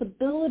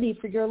responsibility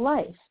for your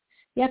life.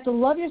 You have to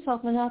love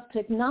yourself enough to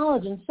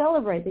acknowledge and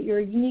celebrate that you're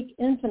a unique,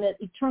 infinite,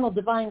 eternal,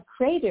 divine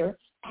creator.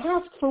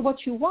 Ask for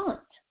what you want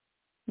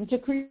and to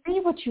create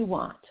what you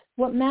want,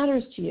 what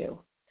matters to you.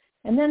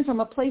 And then from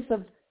a place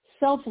of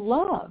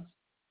self-love,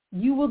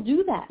 you will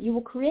do that. You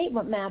will create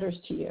what matters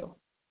to you.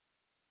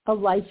 A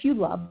life you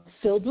love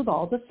filled with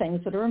all the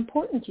things that are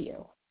important to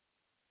you.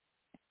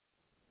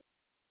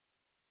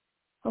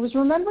 I was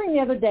remembering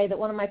the other day that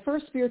one of my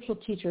first spiritual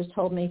teachers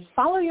told me,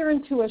 follow your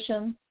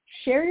intuition,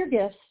 share your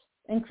gifts,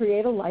 and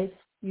create a life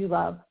you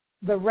love.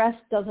 The rest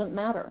doesn't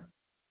matter.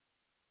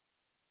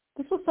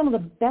 This was some of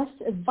the best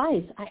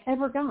advice I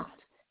ever got.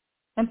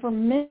 And for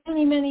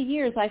many, many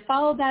years, I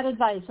followed that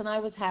advice, and I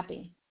was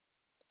happy.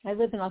 I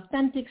lived an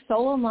authentic,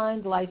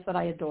 soul-aligned life that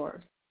I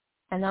adored.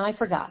 And then I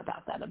forgot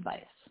about that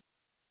advice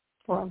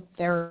for a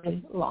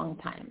very long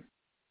time.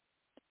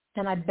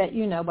 And I bet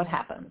you know what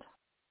happened.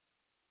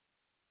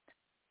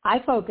 I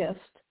focused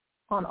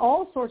on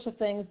all sorts of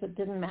things that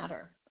didn't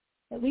matter,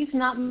 at least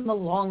not in the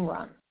long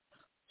run.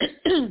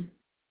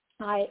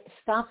 I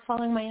stopped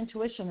following my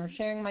intuition or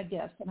sharing my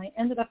gifts, and I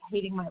ended up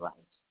hating my life.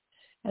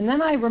 And then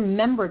I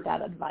remembered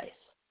that advice,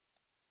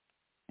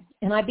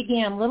 and I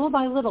began little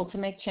by little to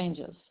make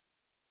changes.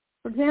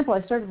 For example,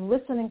 I started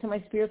listening to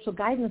my spiritual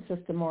guidance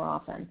system more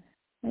often,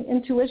 my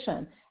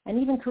intuition, and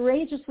even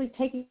courageously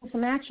taking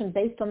some action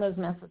based on those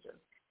messages.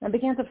 And I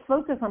began to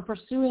focus on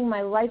pursuing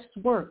my life's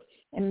work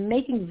and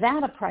making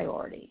that a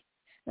priority.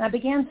 And I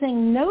began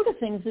saying no to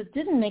things that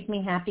didn't make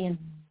me happy and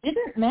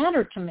didn't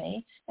matter to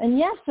me, and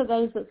yes to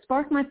those that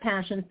sparked my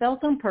passion,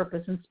 felt on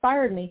purpose,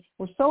 inspired me,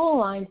 were soul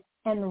aligned,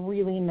 and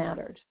really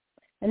mattered.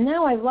 And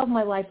now I love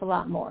my life a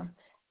lot more,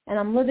 and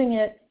I'm living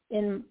it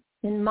in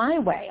my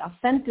way,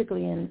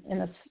 authentically,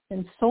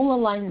 in soul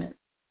alignment.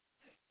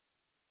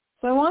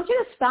 So I want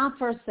you to stop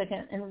for a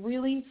second and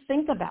really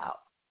think about,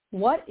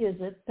 what is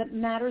it that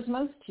matters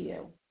most to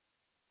you?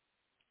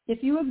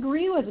 If you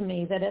agree with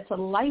me that it's a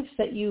life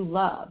that you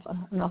love,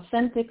 an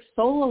authentic,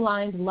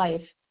 soul-aligned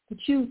life that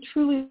you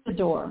truly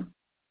adore,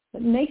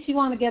 that makes you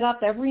want to get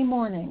up every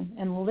morning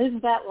and live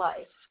that life,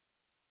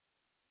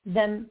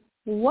 then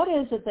what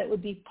is it that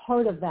would be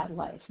part of that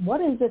life?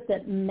 What is it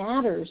that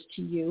matters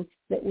to you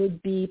that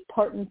would be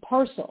part and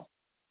parcel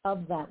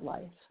of that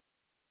life?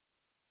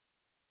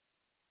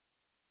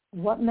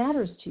 What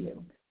matters to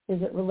you?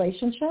 Is it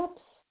relationships?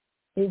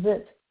 Is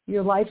it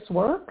your life's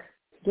work?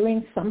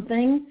 Doing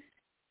something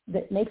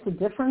that makes a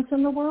difference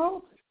in the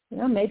world? You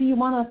know, maybe you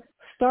want to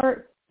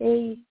start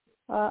a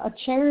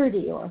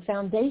charity or a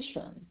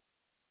foundation.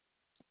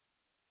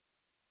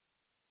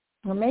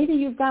 Or maybe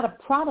you've got a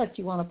product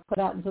you want to put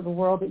out into the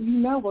world that you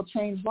know will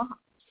change lives.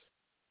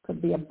 It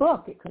could be a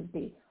book. It could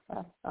be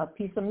a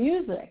piece of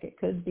music. It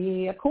could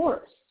be a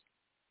course.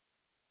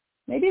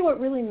 Maybe what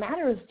really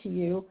matters to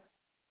you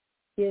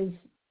is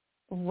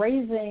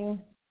raising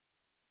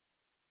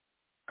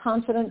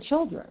confident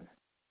children.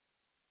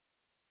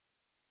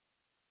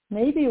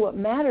 Maybe what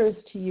matters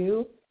to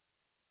you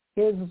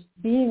is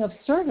being of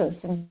service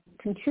and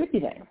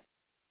contributing.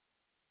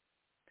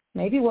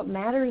 Maybe what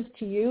matters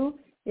to you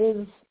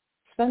is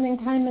spending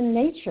time in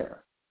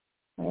nature.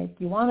 Like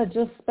you want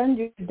to just spend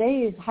your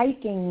days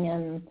hiking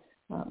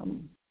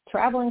and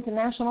traveling to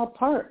national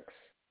parks.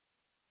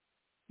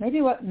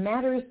 Maybe what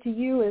matters to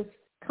you is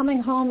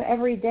coming home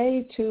every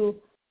day to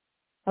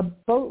a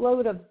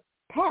boatload of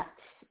pets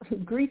who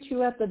greet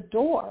you at the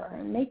door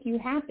and make you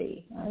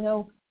happy. I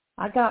know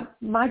I got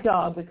my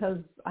dog because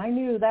I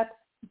knew that's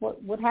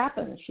what would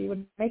happen. She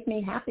would make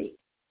me happy.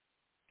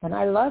 And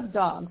I love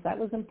dogs. That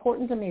was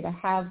important to me to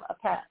have a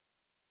pet.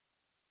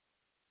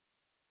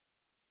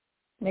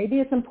 Maybe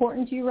it's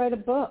important to you write a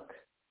book,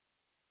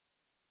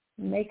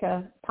 make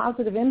a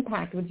positive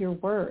impact with your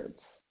words.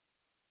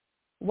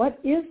 What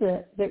is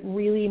it that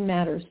really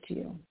matters to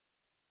you?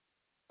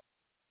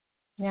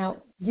 Now,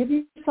 give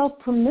yourself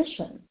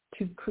permission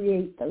to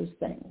create those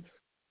things.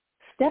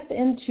 Step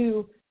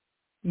into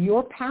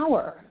your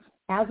power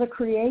as a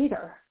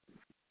creator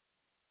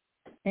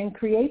and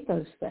create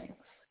those things.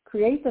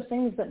 Create the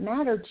things that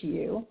matter to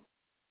you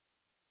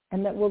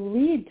and that will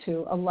lead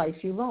to a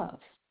life you love.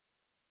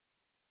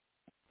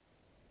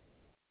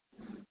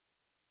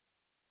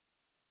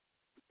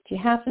 You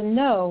have to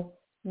know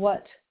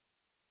what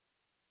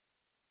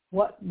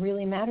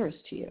really matters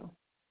to you.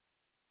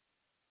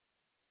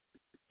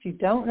 If you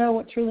don't know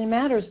what truly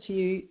matters to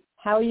you,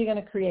 how are you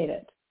going to create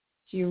it?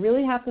 So you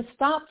really have to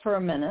stop for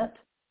a minute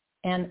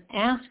and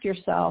ask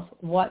yourself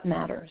what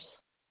matters.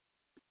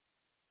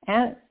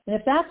 And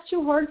if that's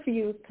too hard for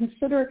you,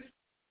 consider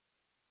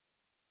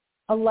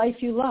a life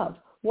you love.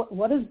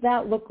 What does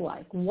that look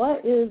like?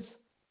 What is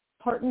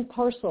part and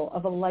parcel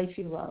of a life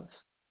you love?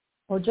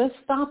 Or just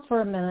stop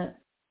for a minute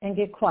and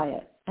get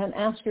quiet and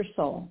ask your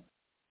soul,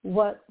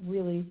 what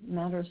really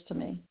matters to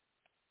me?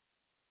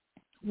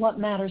 What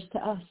matters to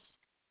us?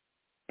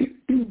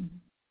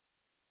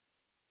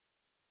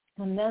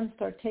 And then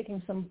start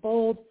taking some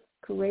bold,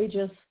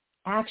 courageous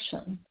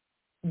action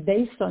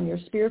based on your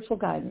spiritual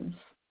guidance.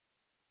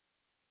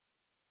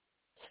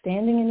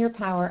 Standing in your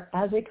power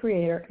as a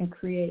creator and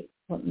create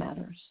what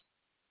matters.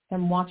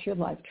 And watch your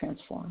life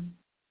transform.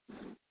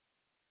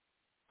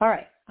 All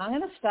right, I'm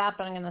going to stop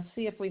and I'm going to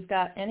see if we've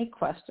got any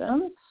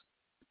questions.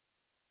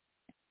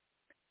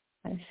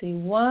 I see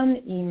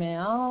one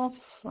email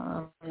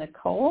from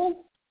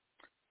Nicole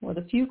with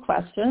a few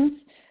questions.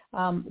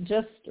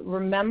 Just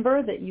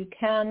remember that you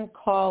can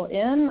call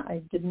in.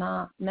 I did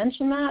not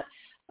mention that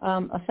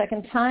a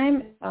second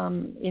time.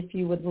 If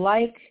you would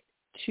like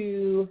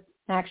to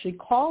actually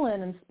call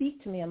in and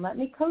speak to me and let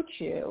me coach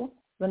you,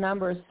 the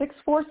number is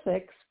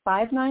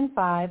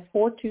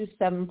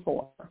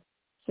 646-595-4274.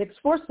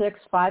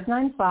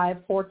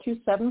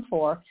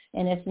 646-595-4274.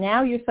 And if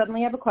now you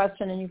suddenly have a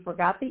question and you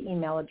forgot the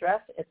email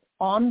address, it's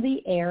on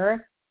the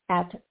air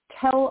at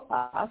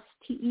TELUS,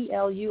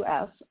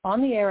 T-E-L-U-S,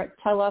 on the air at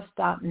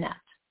telus.net.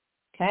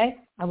 Okay?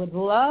 I would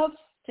love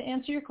to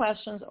answer your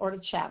questions or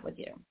to chat with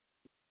you.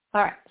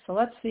 All right, so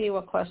let's see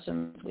what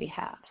questions we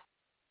have.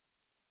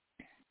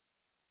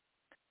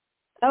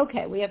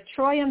 Okay, we have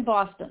Troy in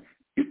Boston.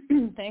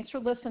 Thanks for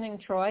listening,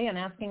 Troy, and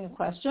asking a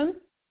question.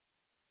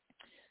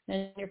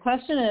 And your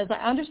question is, I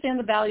understand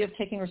the value of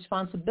taking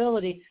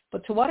responsibility,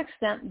 but to what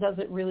extent does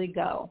it really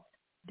go?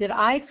 Did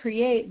I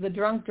create the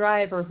drunk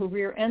driver who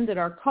rear-ended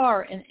our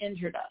car and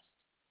injured us?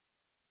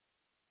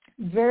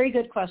 Very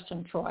good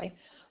question, Troy.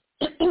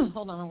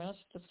 Hold on, I'm going to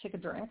just take a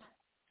drink.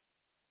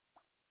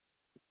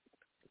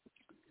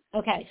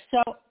 Okay,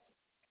 so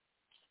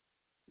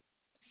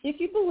if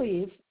you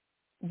believe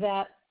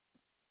that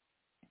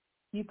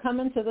you come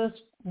into this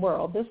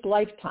world, this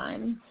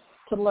lifetime,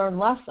 to learn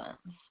lessons,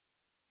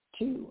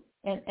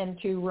 and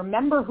to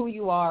remember who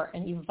you are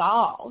and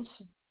evolve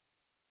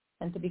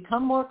and to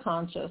become more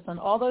conscious and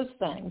all those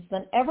things,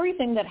 then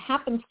everything that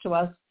happens to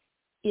us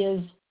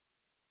is,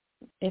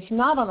 if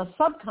not on a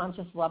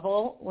subconscious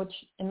level, which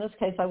in this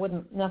case I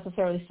wouldn't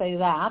necessarily say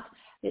that,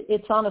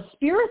 it's on a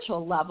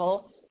spiritual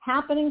level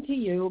happening to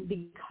you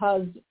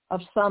because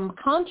of some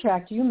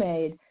contract you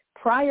made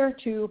prior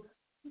to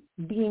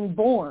being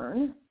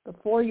born,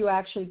 before you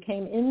actually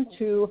came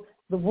into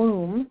the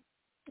womb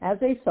as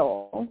a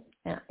soul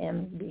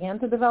and began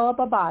to develop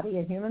a body,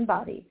 a human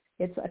body.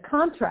 It's a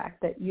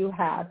contract that you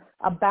had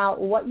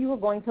about what you were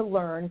going to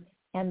learn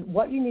and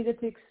what you needed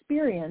to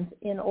experience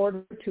in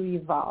order to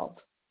evolve.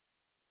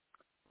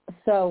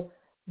 So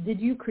did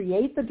you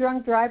create the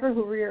drunk driver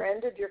who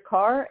rear-ended your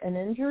car and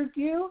injured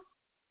you?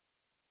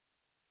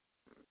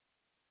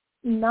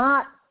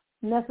 Not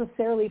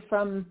necessarily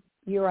from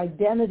your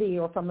identity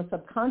or from a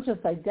subconscious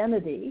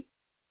identity,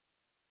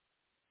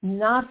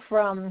 not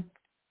from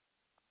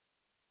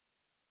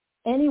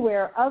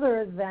anywhere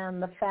other than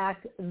the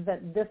fact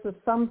that this is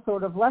some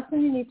sort of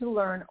lesson you need to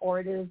learn, or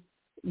it is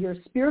your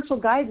spiritual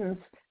guidance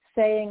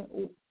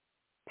saying,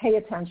 pay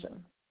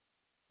attention.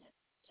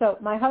 So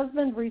my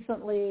husband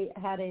recently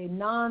had a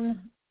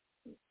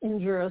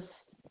non-injurious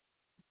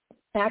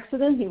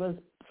accident. He was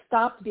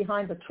stopped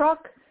behind a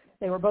truck.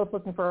 They were both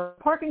looking for a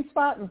parking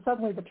spot, and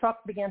suddenly the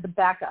truck began to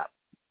back up.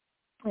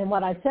 And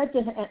what I said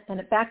to him, and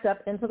it backed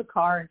up into the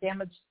car and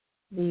damaged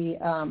the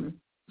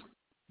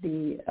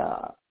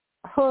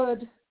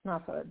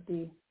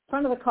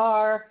front of the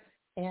car,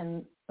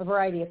 and a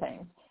variety of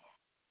things.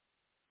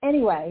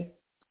 Anyway,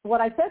 what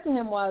I said to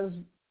him was,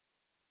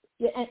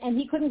 and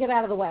he couldn't get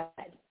out of the way.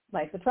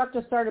 Like, the truck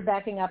just started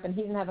backing up, and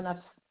he didn't have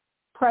enough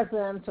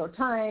presence or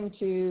time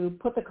to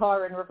put the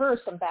car in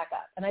reverse and back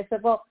up. And I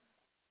said, well,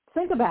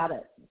 think about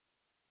it.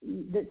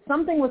 That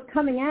something was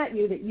coming at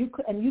you that you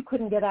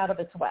couldn't get out of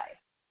its way.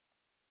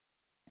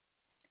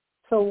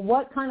 So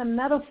what kind of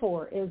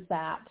metaphor is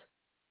that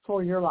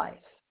for your life?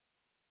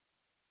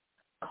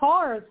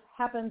 Cars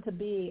happen to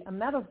be a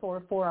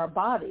metaphor for our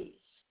bodies.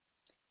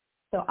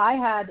 So I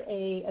had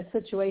a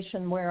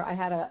situation where I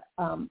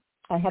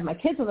had my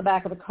kids in the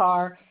back of the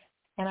car,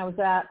 and I was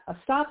at a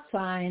stop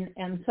sign,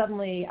 and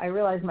suddenly I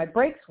realized my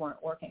brakes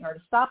weren't working, or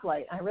the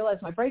stoplight. I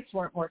realized my brakes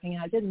weren't working,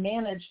 and I didn't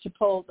manage to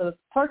pull the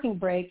parking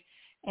brake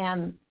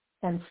and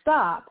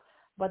stop.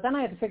 But then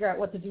I had to figure out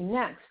what to do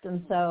next,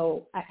 and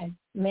so I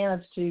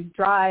managed to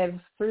drive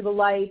through the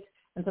light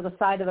and to the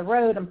side of the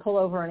road and pull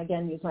over and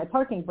again use my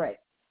parking brake.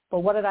 But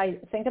what did I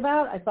think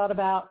about? I thought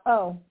about,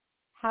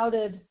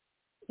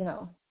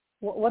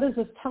 what is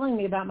this telling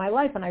me about my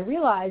life? And I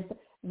realized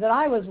that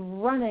I was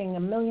running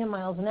 1,000,000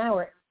 miles an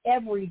hour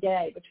every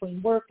day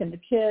between work and the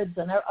kids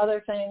and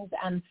other things,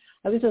 and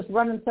I was just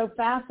running so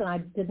fast, and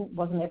I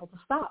wasn't able to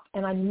stop,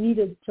 and I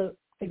needed to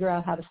figure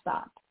out how to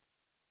stop.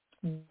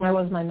 That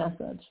was my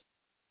message.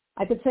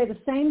 I could say the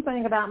same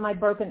thing about my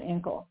broken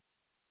ankle.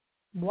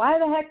 Why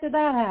the heck did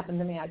that happen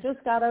to me? I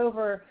just got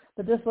over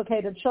the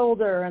dislocated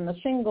shoulder and the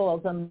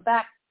shingles and the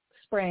back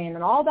sprain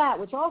and all that,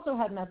 which also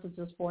had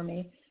messages for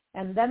me.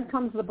 And then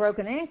comes the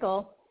broken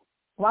ankle.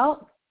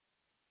 Well,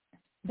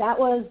 that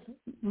was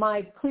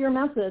my clear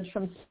message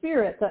from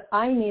Spirit that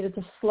I needed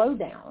to slow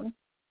down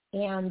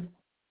and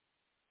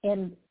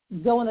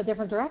go in a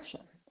different direction,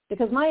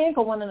 because my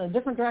ankle went in a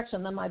different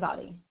direction than my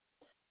body.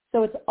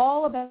 So it's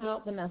all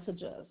about the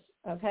messages.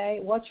 Okay,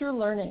 what's your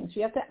learning? So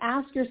you have to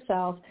ask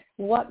yourself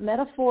what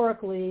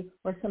metaphorically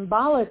or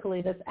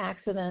symbolically this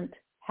accident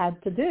had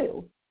to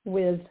do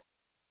with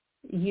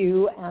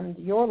you and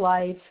your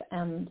life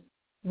and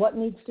what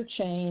needs to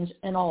change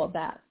and all of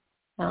that.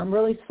 Now, I'm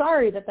really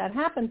sorry that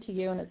happened to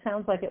you, and it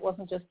sounds like it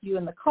wasn't just you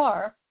in the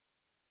car.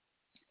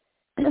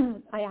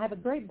 I have a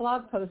great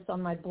blog post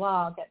on my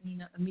blog at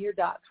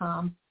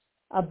ninaamir.com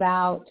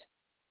about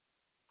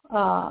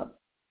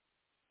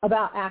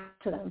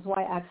accidents,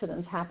 why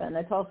accidents happen.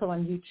 It's also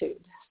on YouTube.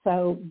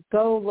 So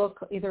go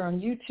look either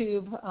on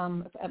YouTube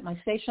at my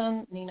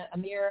station, Nina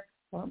Amir,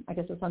 or I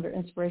guess it's under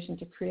Inspiration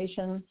to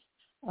Creation.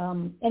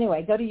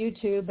 Anyway, go to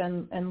YouTube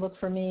and look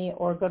for me,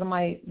 or go to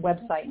my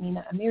website,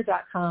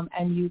 ninaamir.com,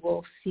 and you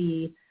will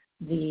see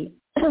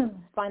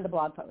find the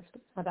blog post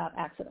about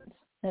accidents.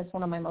 And it's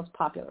one of my most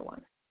popular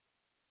ones.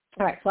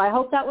 All right, so I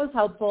hope that was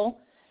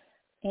helpful.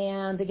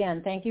 And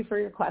again, thank you for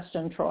your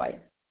question, Troy.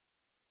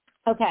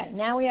 Okay,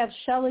 now we have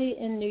Shelley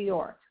in New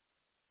York.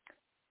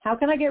 How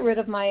can I get rid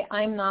of my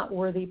I'm not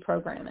worthy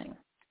programming?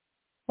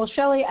 Well,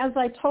 Shelley, as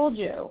I told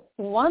you,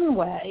 one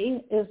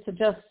way is to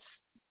just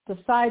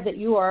decide that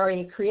you are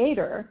a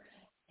creator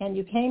and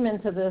you came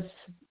into this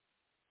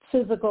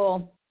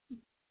physical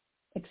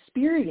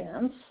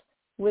experience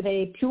with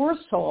a pure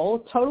soul,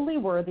 totally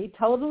worthy,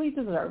 totally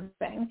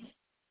deserving.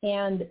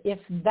 And if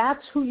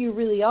that's who you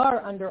really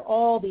are under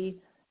all the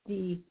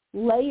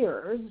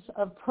layers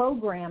of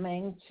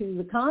programming to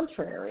the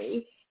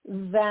contrary,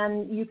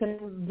 then you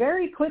can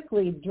very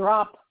quickly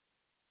drop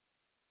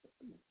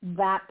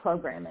that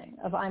programming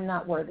of I'm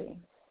not worthy.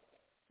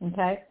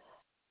 Okay?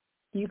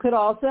 You could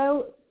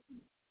also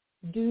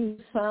do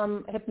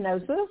some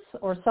hypnosis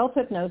or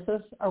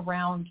self-hypnosis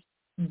around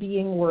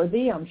being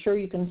worthy. I'm sure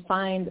you can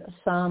find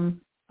some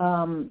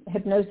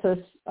hypnosis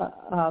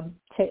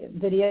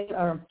video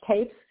or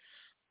tapes,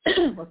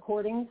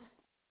 recordings.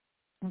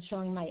 I'm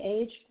showing my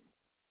age.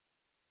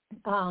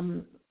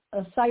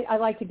 A site I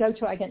like to go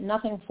to, I get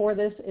nothing for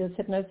this, is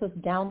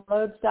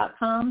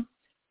hypnosisdownloads.com.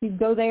 You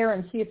go there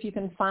and see if you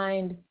can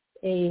find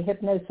a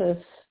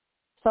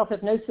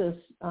self-hypnosis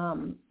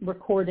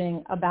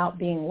recording about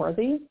being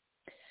worthy.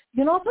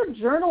 You can also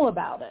journal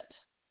about it.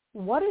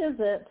 What is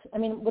it? I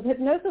mean, with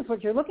hypnosis,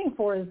 what you're looking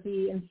for is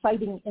the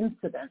inciting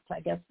incident, I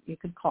guess you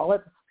could call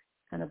it,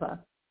 kind of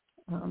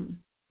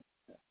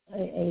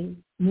a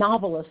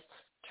novelist's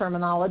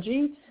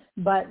terminology.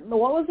 But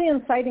what was the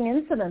inciting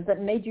incident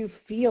that made you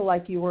feel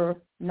like you were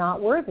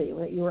not worthy,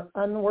 that you were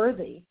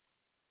unworthy?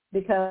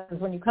 Because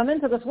when you come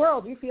into this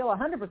world, you feel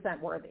 100%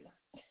 worthy,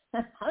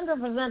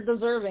 100%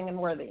 deserving and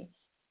worthy.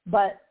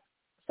 But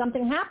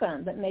something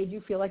happened that made you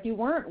feel like you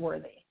weren't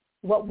worthy.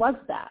 What was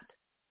that?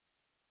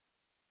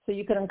 So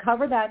you could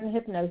uncover that in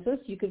hypnosis.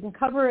 You could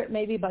uncover it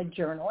maybe by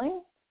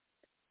journaling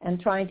and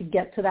trying to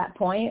get to that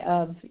point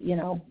of,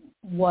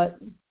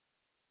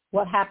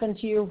 what happened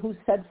to you, who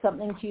said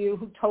something to you,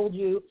 who told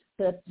you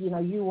that,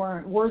 you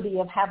weren't worthy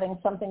of having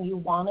something you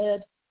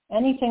wanted,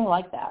 anything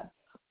like that.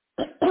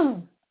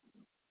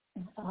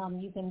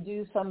 You can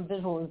do some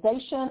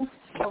visualization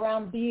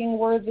around being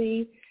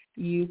worthy.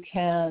 You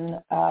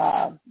can,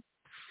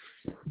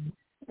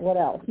 what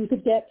else? You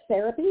could get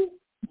therapy.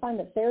 I find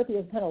that therapy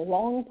is kind of a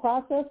long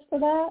process for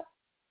that.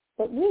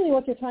 But really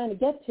what you're trying to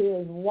get to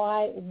is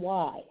why?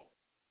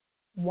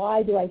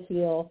 Why do I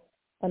feel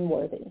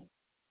unworthy?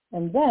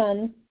 And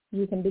then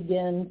you can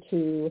begin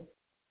to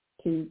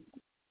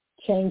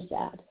change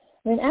that.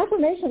 I mean,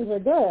 affirmations are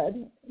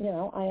good,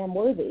 I am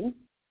worthy,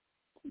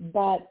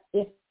 but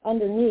if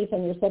underneath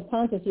in your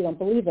subconscious you don't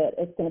believe it,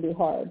 it's going to be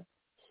hard.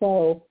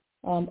 So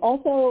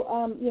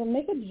also,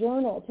 make a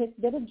journal,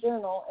 get a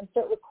journal and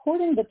start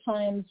recording the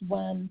times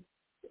when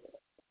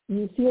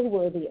you feel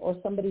worthy or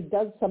somebody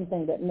does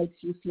something that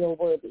makes you feel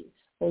worthy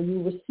or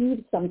you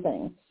receive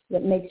something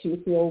that makes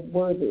you feel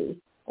worthy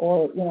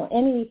or,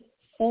 any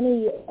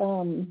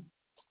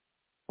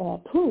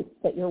proof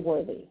that you're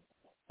worthy.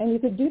 And you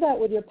could do that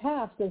with your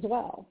past as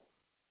well.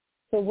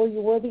 So were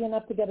you worthy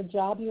enough to get a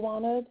job you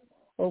wanted,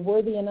 or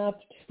worthy enough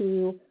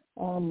to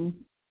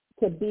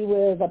be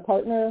with a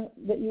partner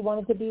that you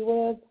wanted to be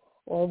with,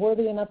 or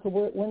worthy enough to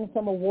win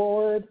some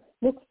award?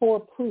 Look for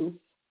proof.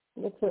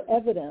 Look for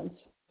evidence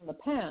from the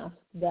past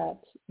that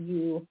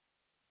you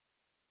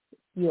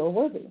are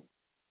worthy.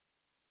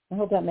 I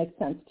hope that makes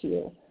sense to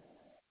you.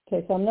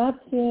 Okay, so I'm not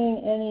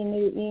seeing any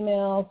new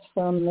emails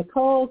from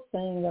Nicole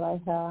saying that I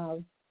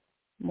have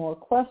more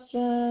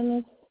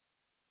questions,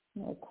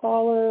 more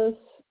callers.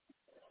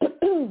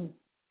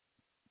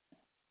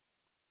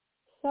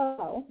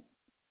 So,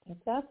 if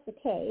that's the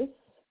case,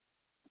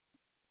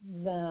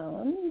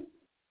 then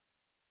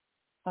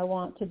I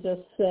want to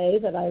just say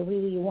that I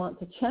really want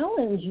to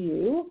challenge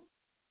you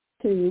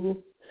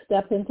to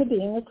step into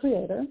being a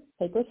creator,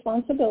 take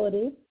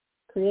responsibility,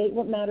 create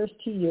what matters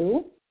to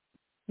you,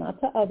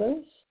 not to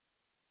others,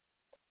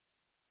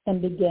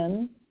 and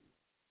begin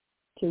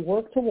to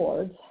work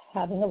towards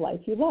having a life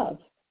you love,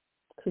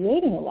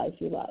 creating a life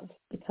you love,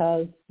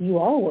 because you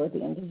are worthy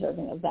and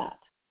deserving of that.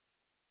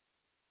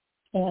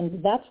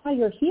 And that's why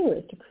you're here,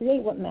 is to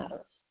create what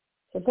matters.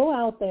 So go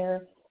out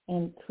there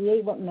and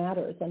create what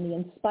matters. And the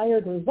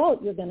inspired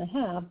result you're going to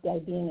have by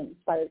being an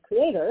inspired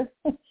creator,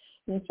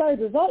 the inspired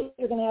result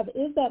you're going to have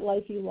is that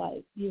life you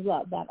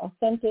love, that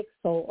authentic,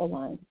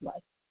 soul-aligned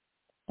life.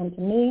 And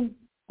to me,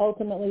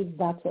 ultimately,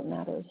 that's what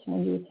matters.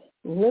 When you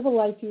live a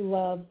life you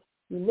love,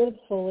 you live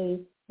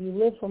fully, you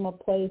live from a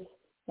place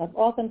of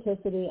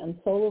authenticity and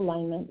soul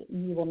alignment,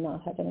 you will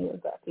not have any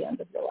regret at the end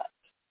of your life.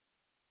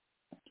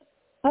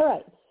 All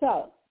right,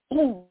 so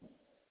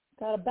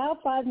got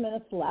about 5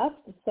 minutes left.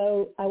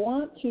 So I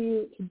want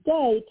to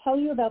today tell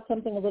you about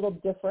something a little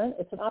different.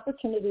 It's an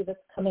opportunity that's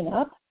coming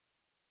up.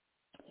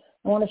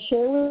 I want to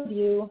share with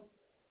you,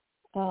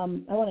 I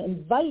want to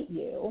invite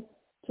you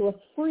to a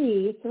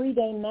free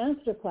 3-day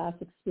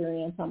masterclass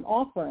experience I'm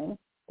offering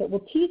that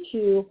will teach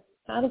you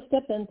how to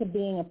step into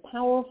being a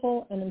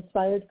powerful and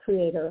inspired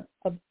creator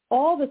of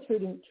all that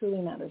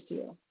truly matters to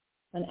you.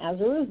 And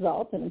as a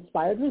result, an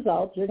inspired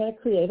result, you're going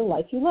to create a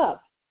life you love.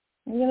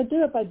 And you're going to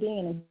do it by being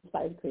an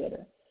inspired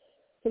creator.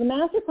 So the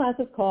masterclass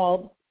is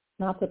called,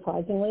 not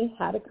surprisingly,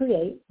 How to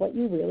Create What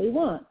You Really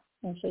Want.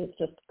 Actually, it's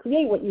just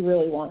create what you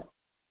really want.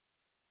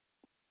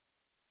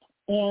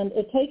 And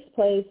it takes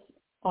place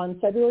on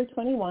February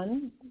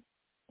 20,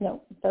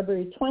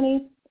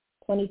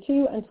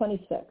 22, and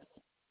 26.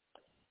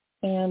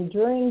 And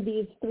during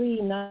these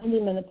 3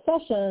 90-minute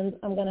sessions,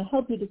 I'm going to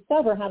help you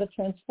discover how to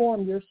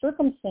transform your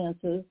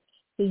circumstances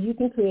so you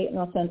can create an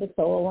authentic,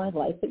 soul-aligned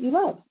life that you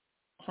love.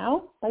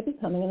 How? By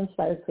becoming an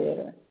inspired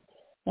creator.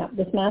 Now,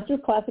 this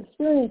masterclass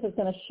experience is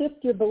going to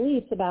shift your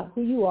beliefs about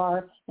who you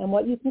are and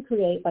what you can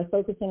create by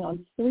focusing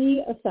on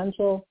 3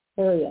 essential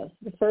areas.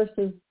 The first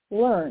is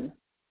learn.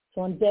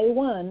 So on day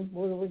 1,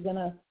 we're going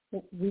to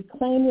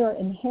reclaim your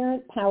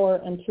inherent power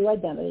and true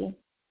identity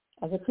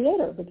as a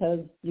creator, because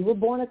you were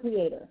born a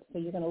creator. So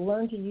you're going to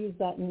learn to use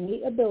that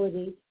innate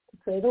ability to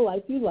create a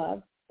life you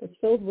love that's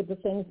filled with the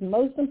things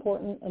most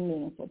important and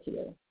meaningful to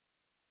you.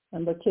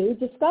 Number 2,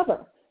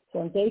 discover. So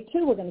on day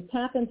 2, we're going to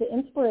tap into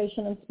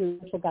inspiration and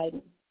spiritual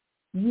guidance.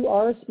 You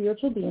are a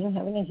spiritual being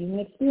having a human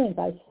experience.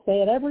 I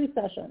say it every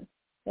session,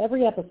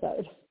 every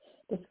episode.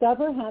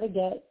 Discover how to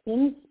get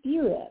in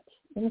spirit,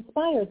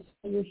 inspired,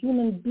 so your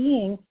human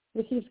being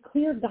receives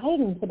clear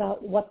guidance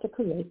about what to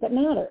create that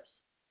matters.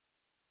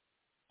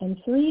 And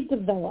 3,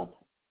 develop.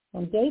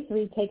 On day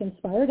 3, take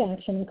inspired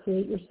action and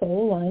create your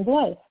soul-aligned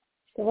life.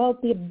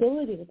 Develop the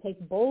ability to take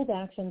bold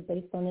actions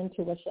based on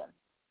intuition.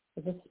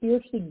 As a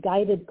spiritually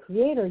guided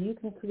creator, you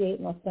can create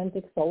an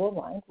authentic,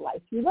 soul-aligned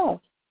life you love.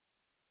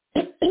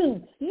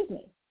 Excuse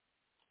me.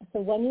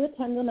 So when you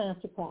attend the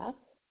masterclass,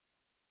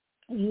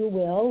 you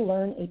will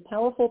learn a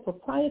powerful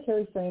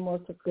proprietary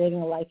framework for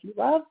creating a life you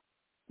love.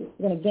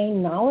 You're going to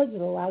gain knowledge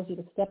that allows you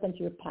to step into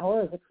your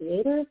power as a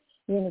creator.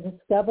 You're going to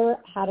discover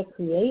how to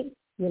create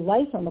your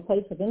life from a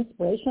place of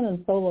inspiration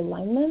and soul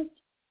alignment.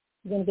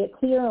 You're going to get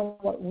clear on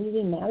what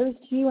really matters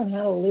to you and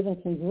how to live in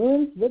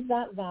congruence with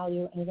that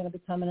value, and you're going to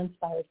become an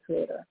inspired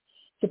creator.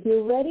 So if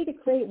you're ready to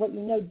create what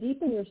you know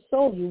deep in your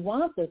soul you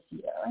want this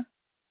year,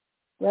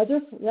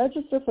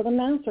 register for the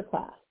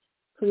masterclass.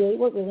 Create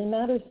what really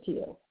matters to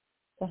you.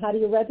 So how do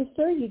you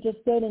register? You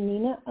just go to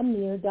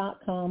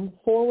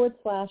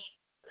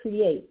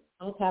ninaamir.com/create,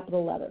 all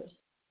capital letters.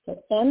 So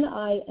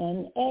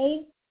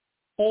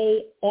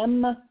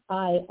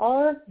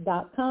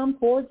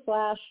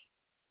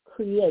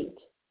NINAAMIR.com/create,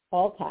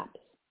 all caps.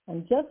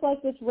 And just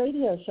like this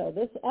radio show,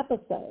 this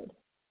episode,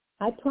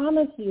 I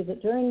promise you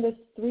that during this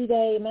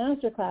 3-day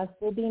masterclass,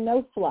 there will be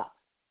no fluff.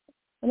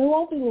 And there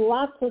won't be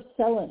lots of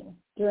selling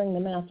during the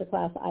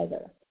masterclass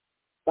either.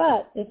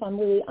 But if I'm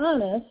really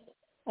honest,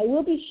 I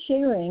will be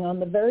sharing on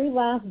the very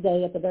last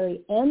day, at the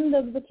very end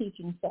of the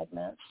teaching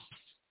segment,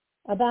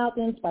 about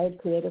the Inspired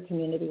Creator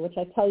Community, which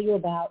I tell you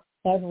about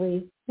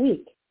every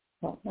week.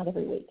 Well, not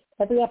every week,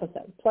 every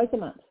episode, twice a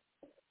month.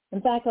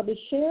 In fact, I'll be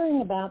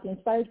sharing about the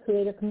Inspired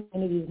Creator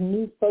Community's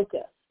new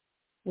focus,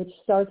 which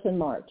starts in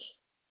March.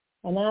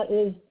 And that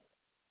is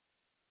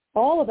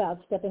all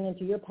about stepping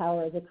into your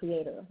power as a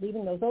creator,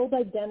 leaving those old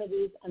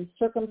identities and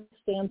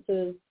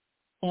circumstances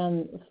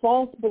and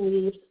false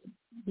beliefs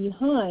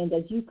behind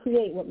as you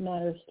create what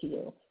matters to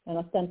you, an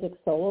authentic,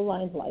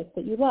 soul-aligned life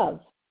that you love.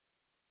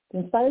 The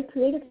Inspired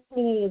Creator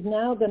Community is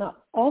now going to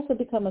also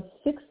become a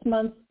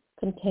 6-month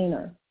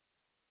container.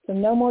 So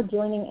no more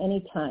joining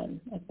any time.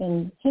 I've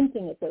been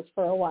hinting at this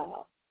for a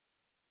while.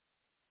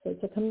 So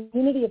it's a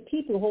community of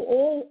people who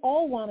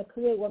all want to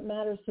create what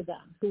matters to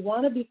them, who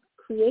want to be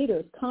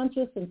creators,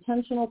 conscious,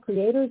 intentional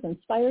creators,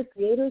 inspired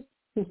creators,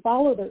 who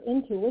follow their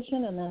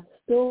intuition and that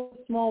still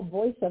small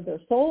voice of their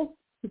soul,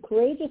 who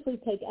courageously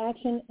take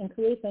action and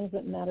create things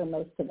that matter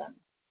most to them.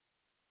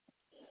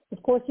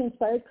 Of course, the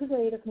Inspired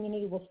Creator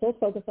Community will still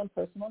focus on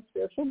personal and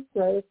spiritual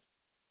growth.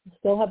 We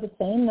still have the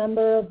same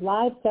number of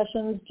live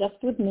sessions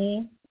just with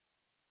me.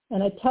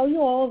 And I tell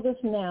you all of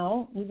this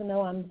now, even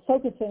though I'm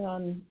focusing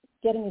on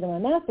getting you to my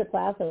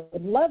masterclass. I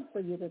would love for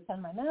you to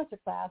attend my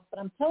masterclass, but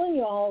I'm telling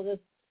you all of this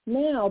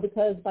now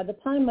because by the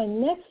time my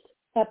next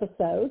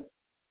episode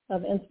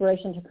of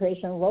Inspiration to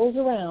Creation rolls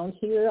around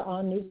here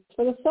on News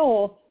for the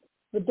Soul,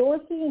 the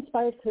doors to the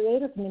Inspired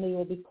Creator Community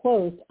will be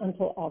closed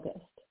until August.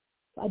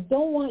 So I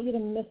don't want you to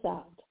miss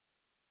out.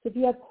 So if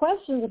you have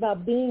questions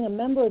about being a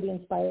member of the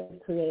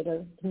Inspired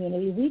Creator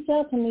Community, reach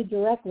out to me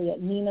directly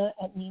at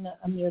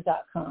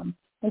nina@ninaamir.com.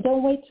 And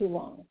don't wait too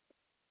long.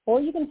 Or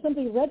you can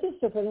simply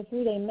register for the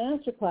 3-day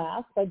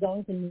masterclass by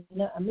going to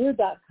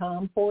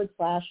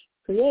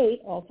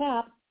ninaamir.com/create, all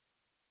caps,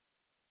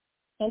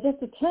 and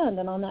just attend.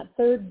 And on that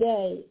 3rd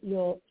day,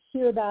 you'll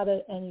hear about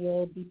it and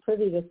you'll be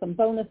privy to some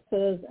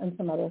bonuses and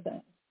some other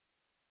things.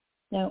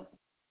 Now,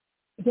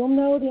 you'll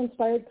know the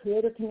Inspired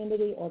Creator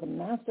Community or the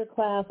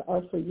masterclass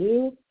are for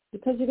you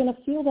because you're going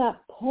to feel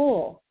that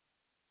pull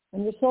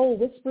and your soul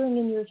whispering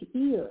in your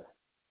ear.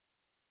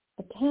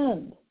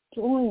 Attend,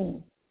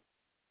 join.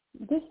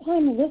 This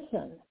time,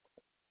 listen.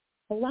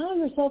 Allow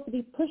yourself to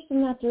be pushed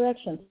in that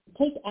direction, to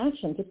take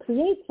action, to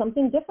create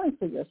something different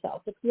for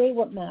yourself, to create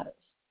what matters.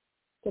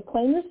 To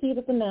claim your seat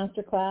at the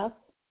masterclass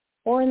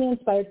or in the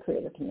Inspired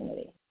Creator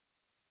Community.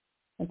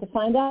 And to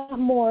find out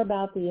more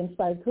about the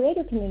Inspired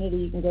Creator Community,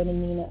 you can go to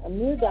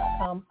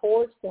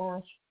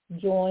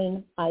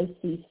ninaamir.com/join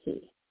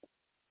ICC.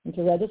 And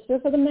to register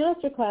for the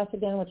masterclass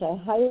again, which I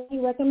highly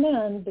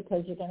recommend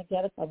because you're going to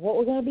get of what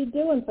we're going to be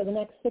doing for the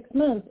next 6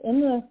 months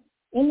in the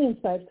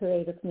Inspired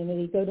Creator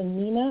Community, go to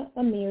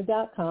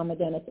ninaamir.com.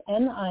 Again, it's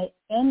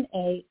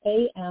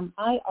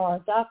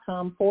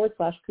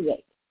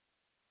ninaamir.com/create.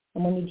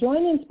 And when you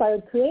join the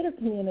Inspired Creator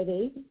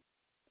Community,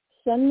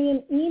 send me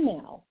an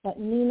email at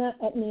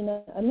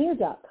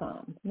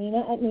nina@ninaamir.com,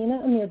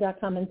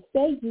 nina@ninaamir.com, and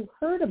say you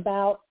heard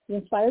about the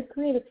Inspired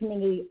Creator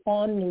Community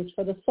on News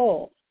for the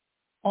Soul,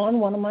 on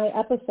one of my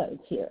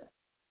episodes here.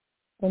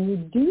 When you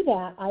do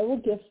that, I will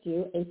gift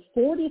you a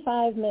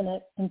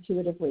 45-minute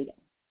intuitive reading.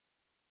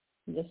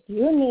 Just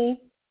you and me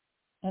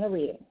and a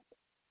reading.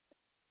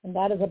 And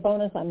that is a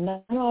bonus I'm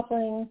not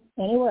offering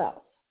anywhere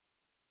else.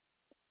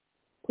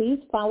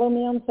 Please follow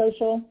me on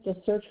social.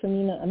 Just search for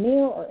Nina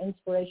Amir or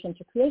Inspiration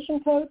to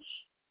Creation Coach.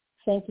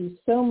 Thank you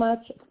so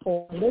much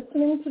for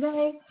listening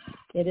today.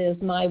 It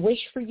is my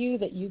wish for you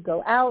that you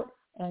go out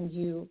and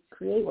you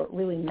create what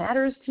really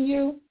matters to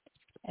you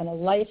and a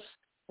life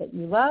that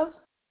you love.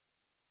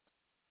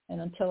 And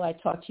until I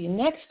talk to you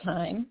next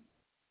time,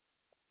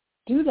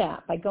 do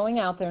that by going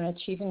out there and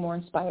achieving more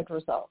inspired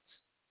results.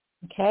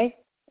 Okay?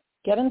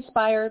 Get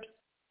inspired,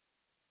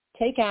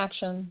 take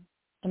action,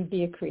 and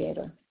be a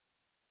creator.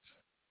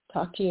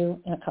 Talk to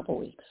you in a couple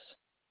weeks.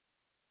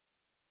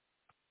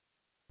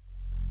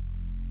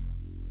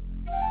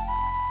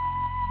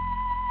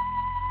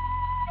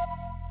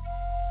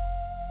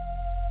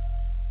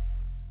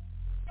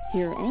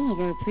 Hear all of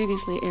our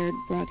previously aired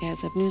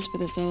broadcasts of News for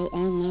the Soul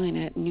online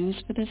at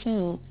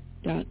newsforthesoul.com.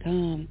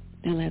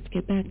 Now let's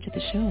get back to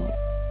the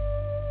show.